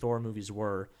first 2 Thor movies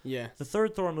were. Yeah. The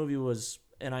third Thor movie was,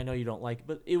 and I know you don't like it,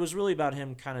 but it was really about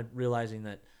him kind of realizing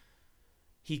that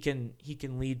he can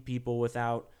lead people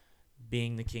without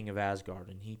being the king of Asgard,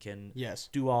 and he can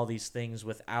do all these things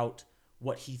without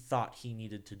what he thought he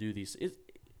needed to do these.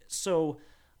 So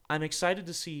I'm excited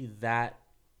to see that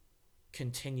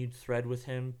continued thread with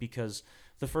him because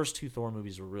the first 2 Thor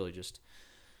movies were really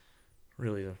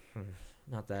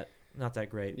not that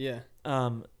great. Yeah.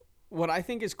 What I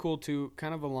think is cool too,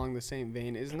 kind of along the same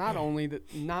vein, is not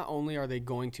only are they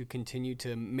going to continue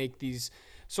to make these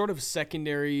sort of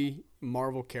secondary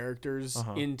Marvel characters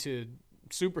into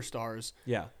superstars.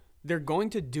 Yeah. They're going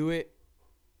to do it.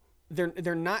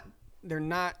 They're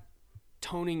not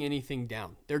toning anything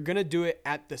down. They're going to do it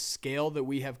at the scale that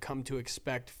we have come to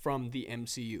expect from the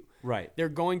MCU. Right. They're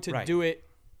going to do it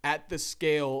at the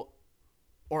scale,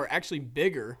 or actually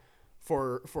bigger,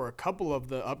 for a couple of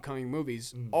the upcoming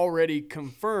movies, already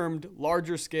confirmed,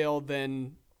 larger scale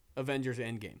than Avengers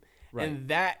Endgame. Right. And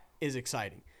that is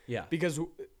exciting. Yeah. Because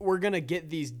we're going to get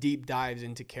these deep dives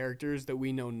into characters that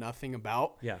we know nothing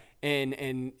about. Yeah.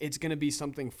 And it's going to be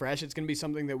something fresh. It's going to be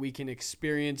something that we can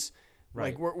experience.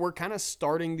 Right. Like we're kind of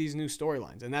starting these new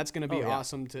storylines, and that's going to be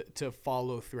awesome to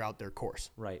follow throughout their course.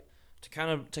 Right. To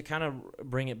kind of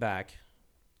bring it back,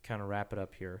 kind of wrap it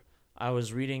up here. I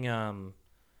was reading an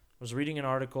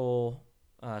article.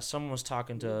 Someone was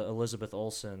talking to Elizabeth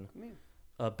Olsen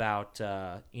about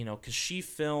because she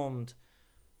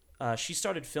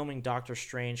started filming Doctor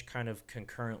Strange kind of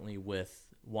concurrently with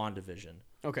WandaVision.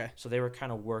 Okay. So they were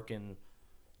kind of working,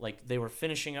 like they were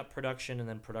finishing up production, and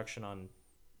then production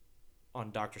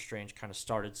on Doctor Strange kind of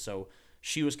started. So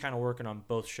she was kind of working on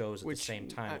both shows at the same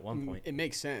time at one point. It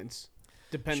makes sense,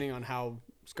 depending on how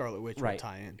Scarlet Witch will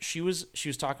tie in. She was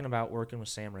talking about working with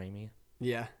Sam Raimi.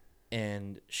 Yeah.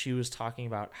 And she was talking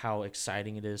about how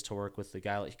exciting it is to work with the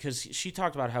guy, because she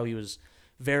talked about how he's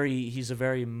a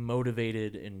very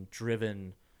motivated and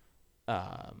driven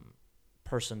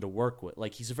person to work with.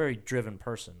 Like, he's a very driven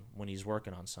person when he's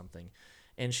working on something.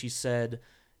 And she said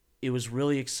it was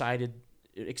really exciting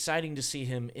to see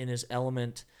him in his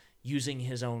element using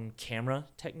his own camera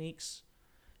techniques,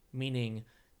 meaning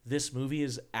this movie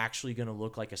is actually going to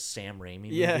look like a Sam Raimi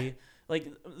movie. Yeah. Like,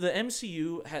 the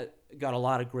MCU had got a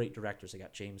lot of great directors. They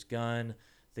got James Gunn.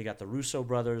 They got the Russo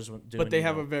brothers doing. But they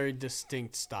have a very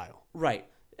distinct style. Right.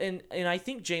 And I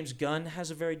think James Gunn has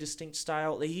a very distinct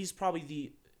style. He's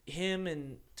probably him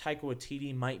and Taika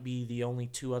Waititi might be the only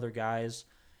 2 other guys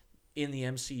in the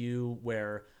MCU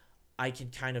where I can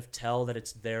kind of tell that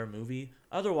it's their movie.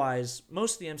 Otherwise,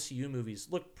 most of the MCU movies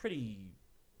look pretty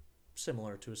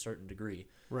similar to a certain degree.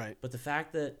 Right. But the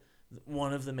fact that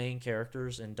one of the main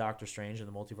characters in Doctor Strange and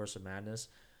the Multiverse of Madness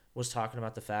was talking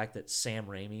about the fact that Sam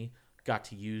Raimi got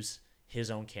to use his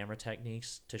own camera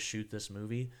techniques to shoot this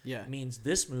movie means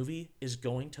this movie is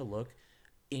going to look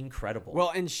incredible.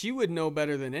 Well, and she would know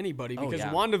better than anybody because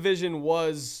WandaVision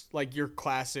was like your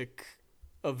classic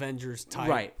Avengers type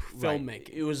right, filmmaking. Right.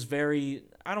 It was very,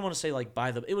 I don't want to say like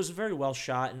it was very well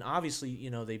shot, and obviously,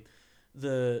 you know,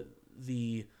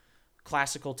 the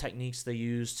classical techniques they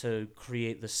used to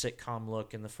create the sitcom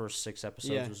look in the first 6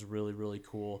 episodes was really, really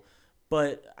cool.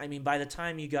 But I mean, by the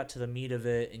time you got to the meat of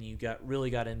it and you really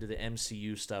got into the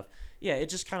MCU stuff, yeah, it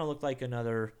just kind of looked like it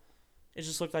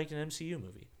just looked like an MCU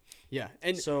movie. Yeah,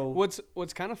 and so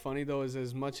what's kind of funny though is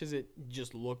as much as it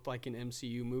just looked like an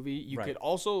MCU movie, you right. could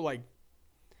also like,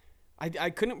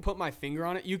 I couldn't put my finger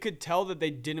on it. You could tell that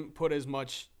they didn't put as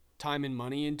much time and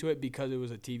money into it because it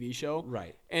was a TV show.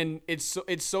 Right. And it's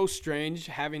so strange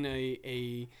having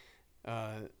a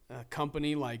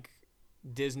company like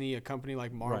Disney, a company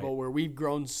like Marvel, right. where we've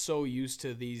grown so used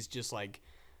to these just like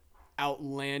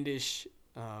outlandish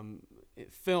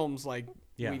films like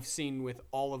we've seen with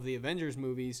all of the Avengers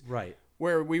movies. Right.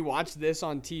 Where we watch this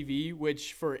on TV,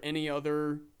 which for any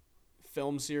other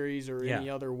film series or any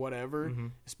other whatever,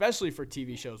 especially for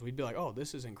TV shows, we'd be like, oh,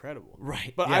 this is incredible.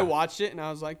 Right. But I watched it and I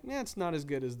was like, yeah, it's not as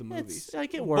good as the movies. It's,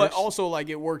 like, it works. But also like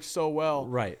it works so well.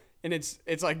 Right. And it's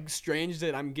like strange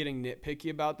that I'm getting nitpicky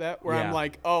about that, where I'm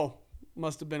like, oh,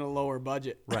 must have been a lower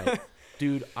budget. Right.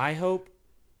 Dude,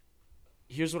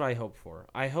 here's what I hope for.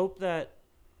 I hope that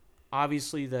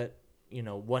obviously that, you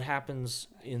know, what happened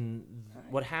in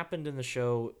the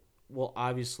show will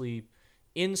obviously,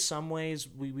 in some ways,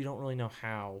 we don't really know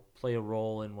how, play a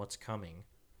role in what's coming.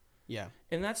 Yeah.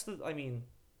 And that's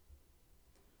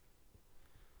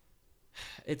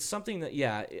it's something that,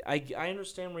 I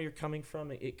understand where you're coming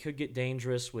from. It could get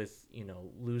dangerous with, you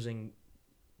know, losing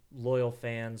loyal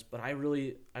fans, but I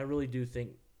really do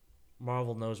think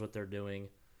Marvel knows what they're doing,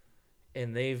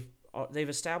 and they've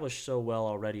established so well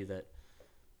already that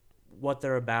what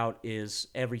they're about is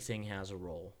everything has a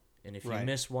role. And if you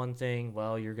miss one thing,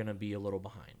 well, you're going to be a little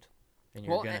behind. And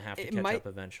you're going to have to catch up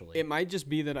eventually. It might just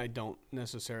be that I don't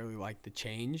necessarily like the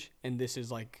change, and this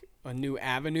is like a new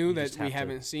avenue that we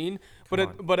haven't seen.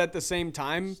 But at the same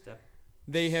time,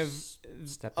 they have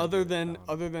other than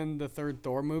the third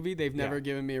Thor movie, they've never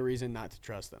given me a reason not to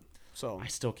trust them. So I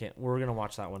still can't. We're going to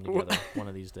watch that one together one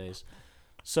of these days.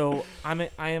 So I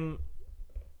am.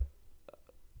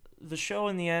 The show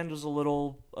in the end was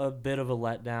a bit of a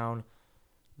letdown.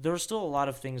 There were still a lot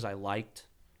of things I liked,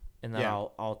 and that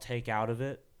I'll take out of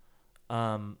it.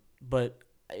 But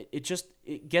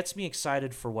it gets me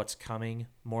excited for what's coming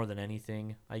more than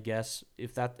anything, I guess.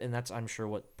 That's I'm sure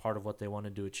what part of what they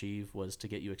wanted to achieve was to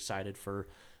get you excited for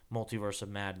Multiverse of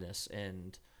Madness,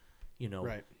 and you know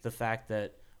the fact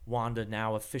that Wanda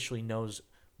now officially knows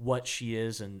what she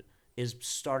is and is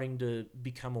starting to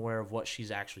become aware of what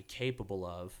she's actually capable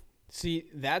of. See,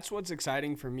 that's what's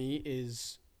exciting for me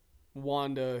is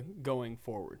Wanda going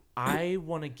forward. I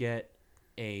want to get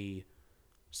a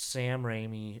Sam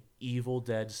Raimi Evil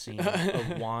Dead scene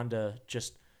of Wanda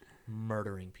just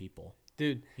murdering people.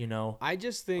 Dude, you know, I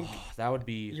just think that would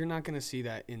be. You're not going to see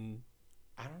that in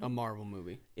a Marvel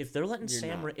movie. If they're letting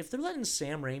Sam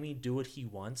Raimi do what he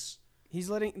wants,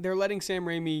 they're letting Sam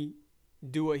Raimi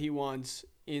do what he wants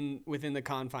within the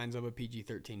confines of a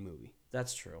PG-13 movie.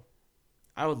 That's true.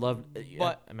 I would love,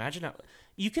 but imagine how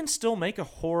you can still make a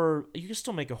horror. You can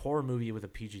still make a horror movie with a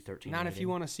PG-13. Not if you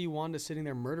want to see Wanda sitting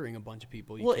there murdering a bunch of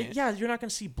people. You're not going to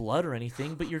see blood or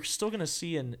anything, but you're still going to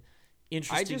see an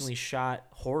interestingly shot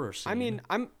horror scene. I mean,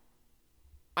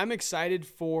 I'm excited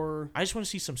for. I just want to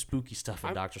see some spooky stuff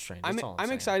in Doctor Strange. That's all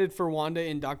I'm excited for Wanda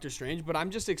in Doctor Strange, but I'm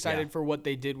just excited for what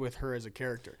they did with her as a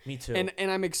character. Me too.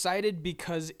 And I'm excited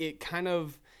because it kind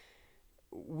of.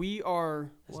 We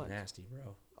are. That's nasty,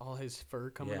 bro. All his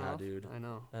fur coming off. Yeah, dude. I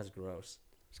know. That's gross.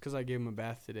 It's because I gave him a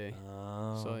bath today.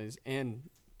 And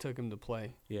took him to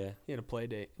play. Yeah. He had a play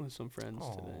date with some friends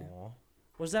today.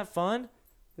 Was that fun?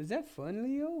 Was that fun,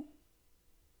 Leo?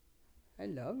 I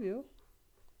love you.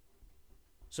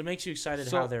 So it makes you excited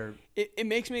how they're... It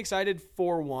makes me excited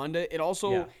for Wanda. It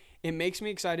also... It makes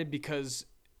me excited because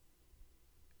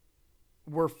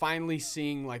we're finally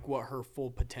seeing like what her full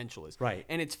potential is. Right.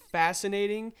 And it's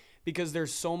fascinating because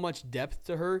there's so much depth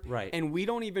to her. Right. And we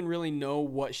don't even really know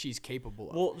what she's capable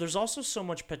of. Well, there's also so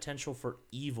much potential for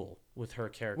evil with her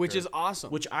character. Which is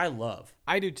awesome. Which I love.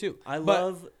 I do too. I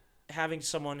love having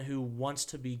someone who wants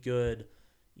to be good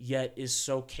yet is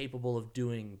so capable of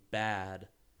doing bad.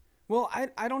 Well,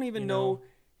 I don't even know.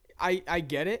 I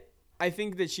get it. I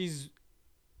think that she's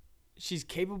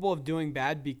capable of doing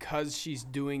bad because she's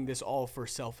doing this all for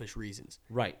selfish reasons.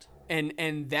 Right.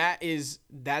 And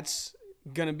that's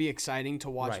going to be exciting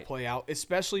to watch play out,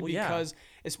 especially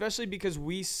because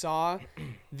we saw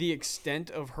the extent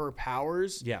of her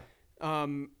powers. Yeah.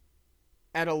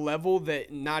 At a level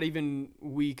that not even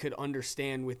we could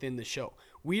understand within the show.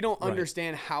 We don't Right.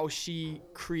 understand how she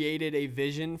created a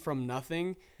Vision from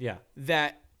nothing Yeah.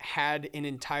 that had an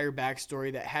entire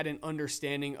backstory, that had an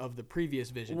understanding of the previous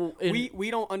Vision. Well, and-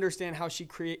 we don't understand how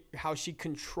she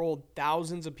controlled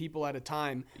thousands of people at a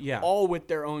time, Yeah. all with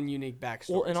their own unique backstories.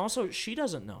 Well, and also she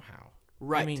doesn't know how.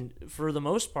 Right. I mean, for the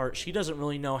most part, she doesn't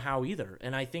really know how either.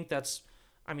 And I think that's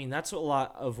a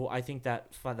lot of what I think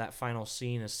that final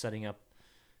scene is setting up,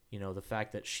 the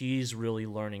fact that she's really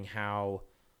learning how,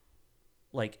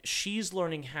 she's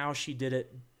learning how she did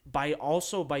it by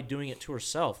doing it to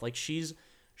herself. Like, she's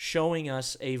showing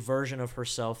us a version of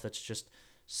herself that's just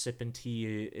sipping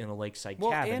tea in a lakeside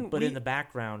cabin. and But in the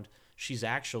background, she's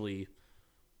actually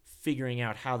figuring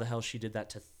out how the hell she did that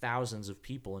to thousands of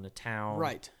people in a town.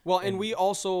 Right. Well, and we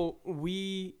also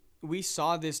we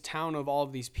saw this town of all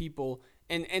of these people,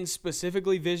 and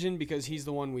specifically Vision, because he's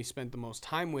the one we spent the most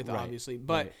time with, Right. obviously.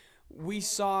 But Right. we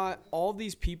saw all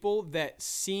these people that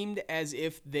seemed as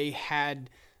if they had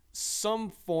some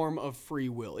form of free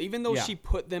will. Even though Yeah. she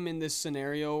put them in this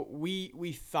scenario, we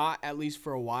thought, at least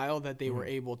for a while, that they were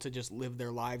able to just live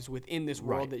their lives within this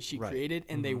world Right, that she right. created,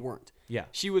 and they weren't. Yeah.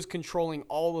 She was controlling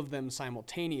all of them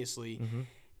simultaneously.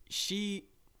 She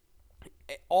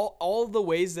all the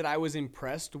ways that I was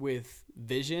impressed with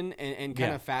Vision and kind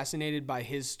Yeah. of fascinated by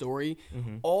his story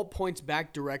all points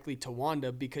back directly to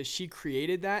Wanda, because she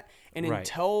created that, and Right.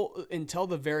 until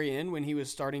the very end, when he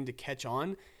was starting to catch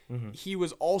on, he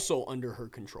was also under her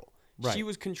control. Right. She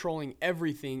was controlling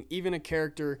everything. Even a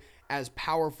character as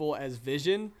powerful as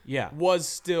Vision Yeah. was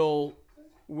still,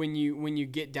 when you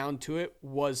get down to it,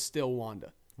 was still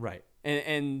Wanda. Right.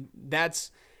 And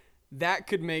that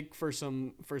could make for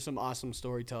some awesome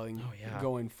storytelling yeah.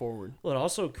 going forward. Well, it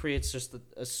also creates just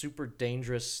a super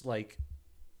dangerous, I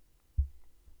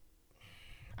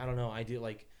don't know, idea,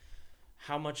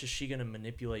 how much is she going to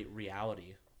manipulate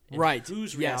reality? And Right.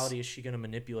 Whose Yes. reality is she going to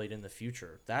manipulate in the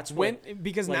future? That's what...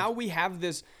 Because now we have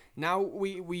this. Now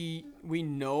we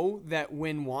know that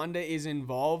when Wanda is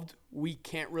involved, we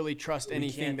can't really trust we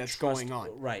anything can't that's trust- going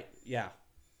on. Right, yeah.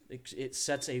 It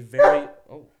sets a very...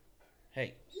 Oh,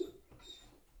 hey.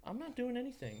 I'm not doing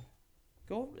anything.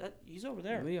 Go over... He's over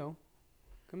there. Leo,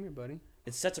 come here, buddy.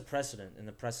 It sets a precedent, and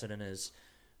the precedent is,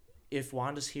 if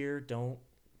Wanda's here, don't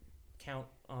count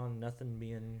on nothing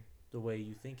being the way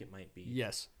you think it might be.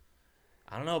 Yes.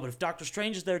 I don't know, but if Doctor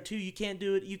Strange is there too, you can't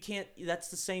do it. You can't. That's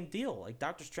the same deal. Like,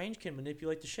 Doctor Strange can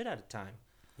manipulate the shit out of time.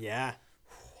 Yeah.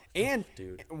 And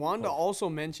Dude. Wanda also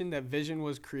mentioned that Vision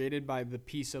was created by the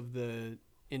piece of the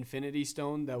Infinity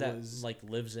Stone that was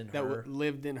lives in that her.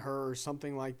 lived in her, or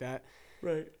something like that.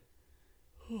 Right.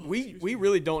 We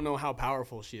really don't know how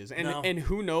powerful she is, and No. and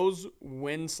who knows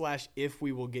when / if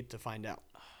we will get to find out.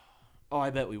 Oh, I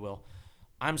bet we will.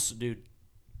 Dude.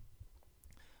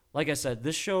 Like I said,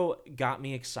 this show got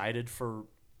me excited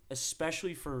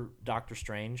especially for Doctor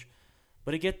Strange,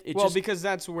 but because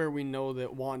that's where we know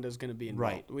that Wanda's going to be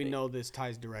involved. Right. We know this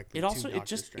ties directly It to also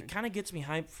Doctor it Strange. kind of gets me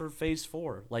hyped for Phase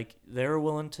 4. Like, they're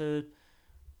willing to,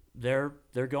 they're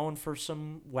going for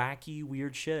some wacky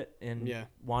weird shit, and Yeah.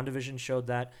 WandaVision showed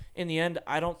that. In the end,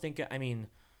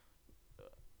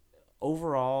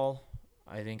 overall,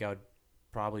 I think I would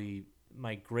probably,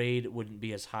 my grade wouldn't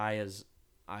be as high as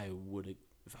I would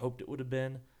have hoped it would have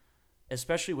been,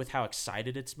 especially with how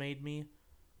excited it's made me.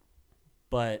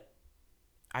 But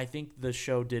I think the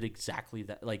show did exactly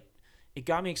that. Like, it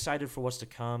got me excited for what's to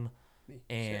come,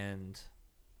 and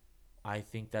I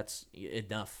think that's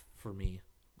enough for me.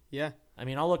 Yeah. I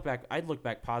mean, I'd look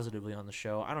back positively on the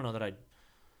show. I don't know that I'd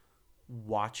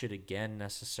watch it again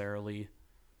necessarily.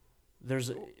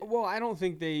 Well, I don't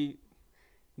think they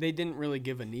didn't really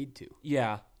give a need to.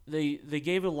 Yeah, they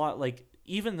gave a lot, like,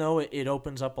 even though it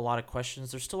opens up a lot of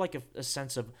questions, there's still like a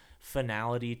sense of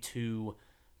finality to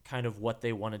kind of what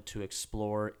they wanted to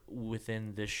explore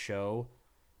within this show.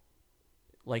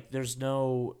 Like, there's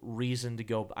no reason to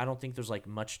go. I don't think there's like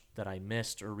much that I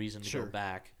missed or reason to go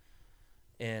back.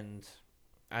 And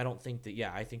I don't think that.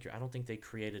 Yeah, I don't think they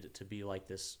created it to be like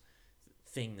this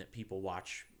thing that people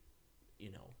watch.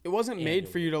 It wasn't made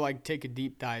for you to like take a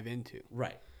deep dive into.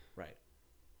 Right.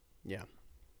 Yeah.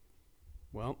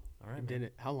 Well, All right, I did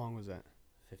it. How long was that?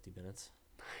 50 minutes.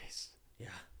 Nice. Yeah.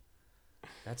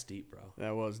 That's deep, bro.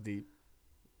 That was deep.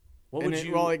 What And would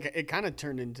you? Well, it kind of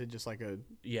turned into just like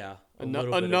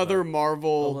another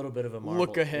Marvel. a little bit of a Marvel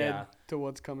look ahead yeah. to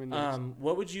what's coming next.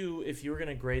 What would you, if you were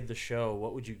gonna grade the show?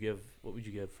 What would you give? What would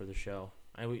you give for the show?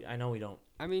 I know we don't.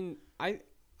 I mean, I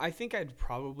think I'd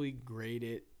probably grade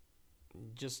it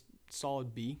just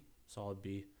solid B. Solid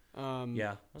B.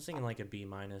 Yeah, I was thinking like a B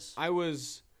minus.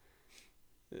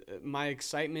 my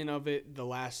excitement of it the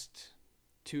last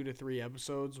 2 to 3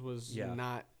 episodes was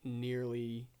not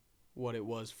nearly what it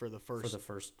was for the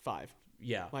first 5.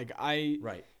 Yeah. Like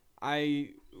right.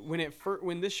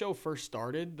 when this show first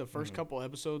started, the first couple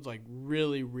episodes like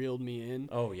really reeled me in.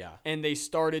 Oh yeah. And they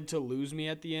started to lose me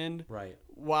at the end. Right.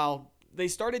 While they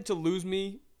started to lose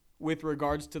me with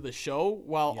regards to the show,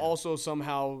 while also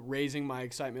somehow raising my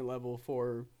excitement level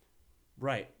for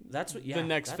right. That's what the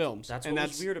next films. That's what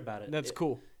was weird about it. That's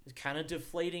cool. It's kind of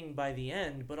deflating by the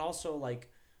end, but also like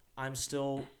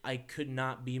I could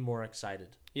not be more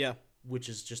excited. Yeah. Which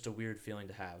is just a weird feeling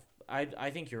to have. I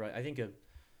think you're right. I think a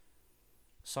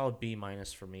solid B-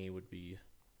 for me would be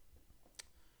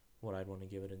what I'd want to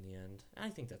give it in the end. I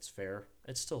think that's fair.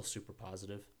 It's still super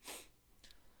positive.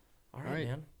 All right,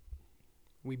 man.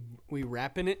 We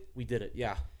wrapping it? We did it.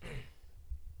 Yeah.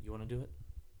 You want to do it?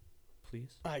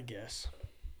 Please? I guess.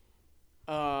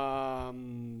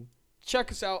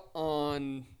 Check us out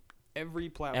on every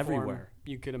platform everywhere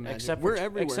you could imagine. We're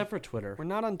everywhere. Except for Twitter. We're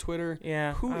not on Twitter.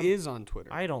 Yeah. Who is on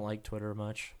Twitter? I don't like Twitter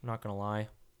much. I'm not going to lie.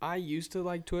 I used to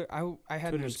like Twitter. I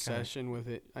had Twitter's an obsession with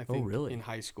it, I think, really? in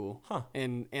high school. Huh.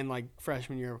 And like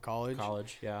freshman year of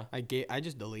college. Yeah. I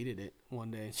just deleted it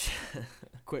one day.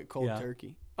 Quit cold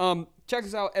turkey. Check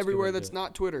us out That's everywhere that's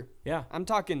not Twitter. Yeah. I'm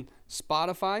talking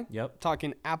Spotify. Yep.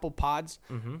 Talking Apple Pods.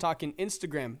 Mm-hmm. Talking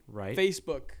Instagram. Right.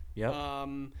 Facebook. Yep.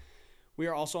 We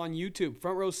are also on YouTube.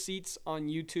 Front Row Seats on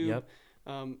YouTube.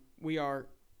 Yep. We are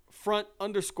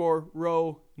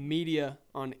front_row media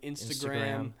on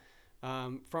Instagram.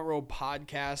 Front Row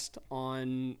Podcast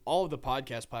on all of the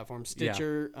podcast platforms.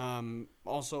 Stitcher.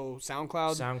 Also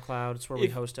SoundCloud. It's where we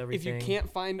host everything. If you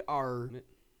can't find our...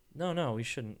 No, we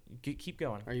shouldn't. Keep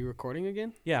going. Are you recording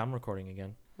again? Yeah, I'm recording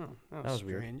again. Oh, that was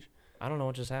strange. Weird. I don't know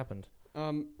what just happened.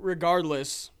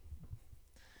 Regardless,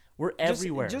 we're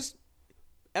everywhere. Just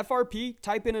FRP,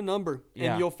 type in a number,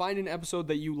 and you'll find an episode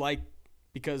that you like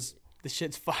because the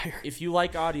shit's fire. If you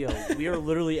like audio, we are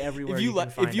literally everywhere.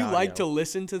 If you like to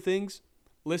listen to things,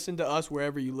 listen to us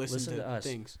wherever you listen to us.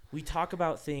 Things. We talk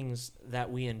about things that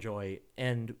we enjoy,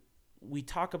 and we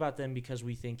talk about them because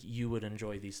we think you would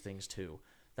enjoy these things too.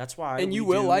 That's why. And you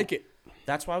will like it.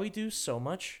 That's why we do so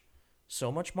much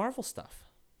Marvel stuff,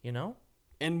 you know?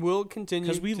 And we'll continue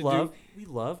because we love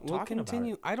talking about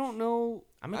it. I don't know.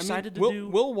 I'm excited to do.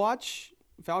 We'll watch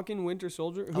Falcon Winter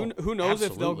Soldier. Who knows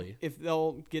absolutely. if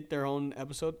they'll get their own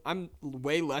episode. I'm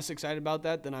way less excited about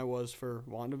that than I was for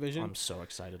WandaVision. I'm so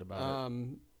excited about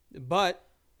it. But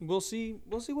we'll see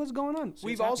what's going on.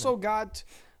 We've also got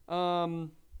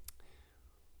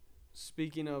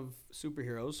speaking of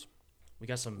superheroes, we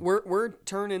got some. We're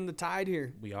turning the tide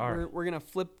here. We are. We're gonna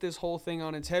flip this whole thing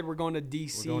on its head. We're going to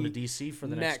DC. We're going to DC for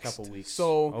the next couple weeks.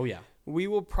 So we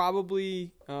will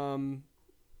probably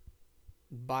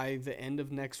by the end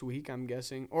of next week, I'm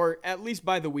guessing, or at least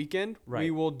by the weekend,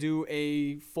 we will do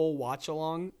a full watch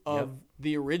along of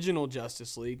the original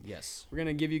Justice League. Yes. We're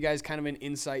gonna give you guys kind of an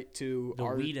insight to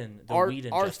our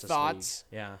Justice thoughts.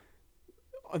 League. Yeah.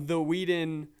 The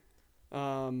Whedon.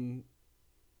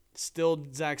 Still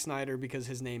Zack Snyder because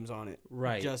his name's on it.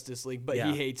 Right. Justice League, but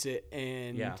he hates it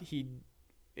and he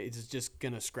is just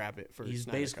going to scrap it for He's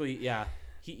Snyder basically, Cut.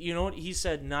 you know what? He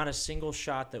said not a single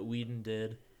shot that Whedon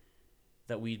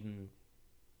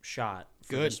shot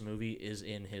for this movie is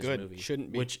in his movie.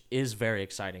 Shouldn't be. Which is very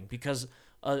exciting because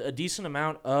a decent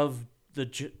amount of the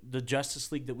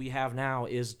Justice League that we have now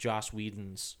is Joss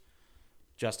Whedon's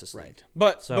Justice League. Right.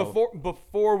 But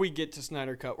before we get to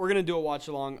Snyder Cut, we're gonna do a watch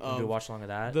along of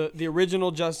that. The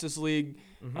original Justice League.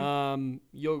 Mm-hmm.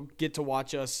 You'll get to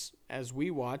watch us as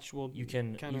we watch. You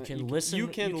can listen. You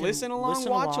can listen along,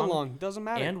 watch along. Doesn't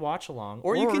matter. And watch along.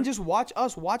 Or you can just watch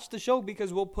us watch the show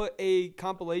because we'll put a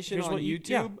compilation on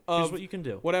YouTube of what you can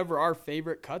do. Whatever our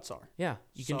favorite cuts are. Yeah.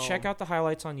 You can check out the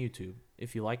highlights on YouTube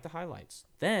if you like the highlights.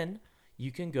 Then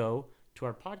you can go to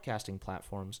our podcasting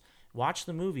platforms, watch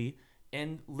the movie,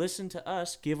 and listen to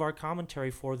us give our commentary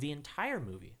for the entire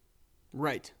movie.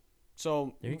 Right.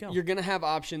 So there you go. You're going to have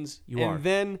options. And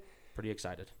then pretty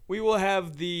excited. We will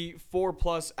have the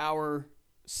 4+ hour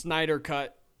Snyder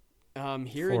Cut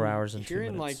here 4 hours and 2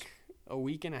 minutes. In like a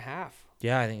week and a half.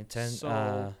 Yeah, I think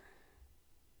 10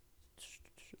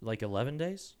 like 11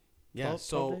 days. Yeah.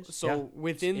 12 days?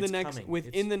 Within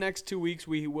the next 2 weeks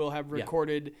we will have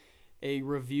recorded a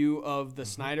review of the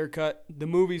Snyder Cut. The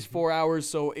movie's 4 hours,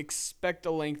 so expect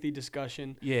a lengthy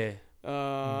discussion. Yeah.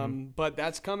 But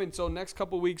that's coming. So next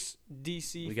couple weeks,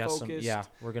 DC we got focused.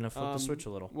 We're gonna flip the switch a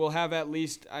little. We'll have at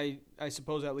least, I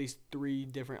suppose, at least 3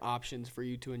 different options for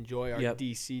you to enjoy our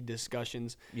DC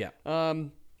discussions. Yeah.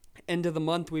 End of the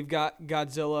month, we've got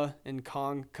Godzilla and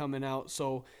Kong coming out.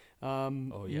 So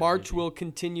yeah, March busy. will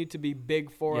continue to be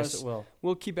big for Yes, us. it will.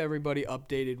 We'll keep everybody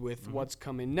updated with what's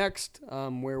coming next,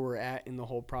 where we're at in the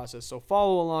whole process. So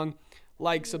follow along,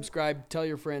 like, subscribe, tell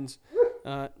your friends,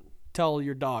 tell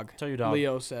your dog. Tell your dog.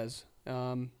 Leo says.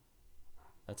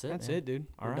 That's it. That's man. it, dude.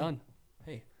 All We're right. done.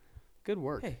 Hey, Good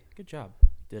work. hey, good job. You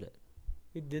did it.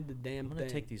 We did the damn I'm gonna thing.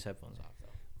 take these headphones off though.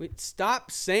 Wait,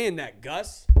 stop saying that,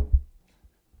 Gus.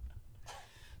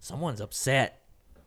 Someone's upset.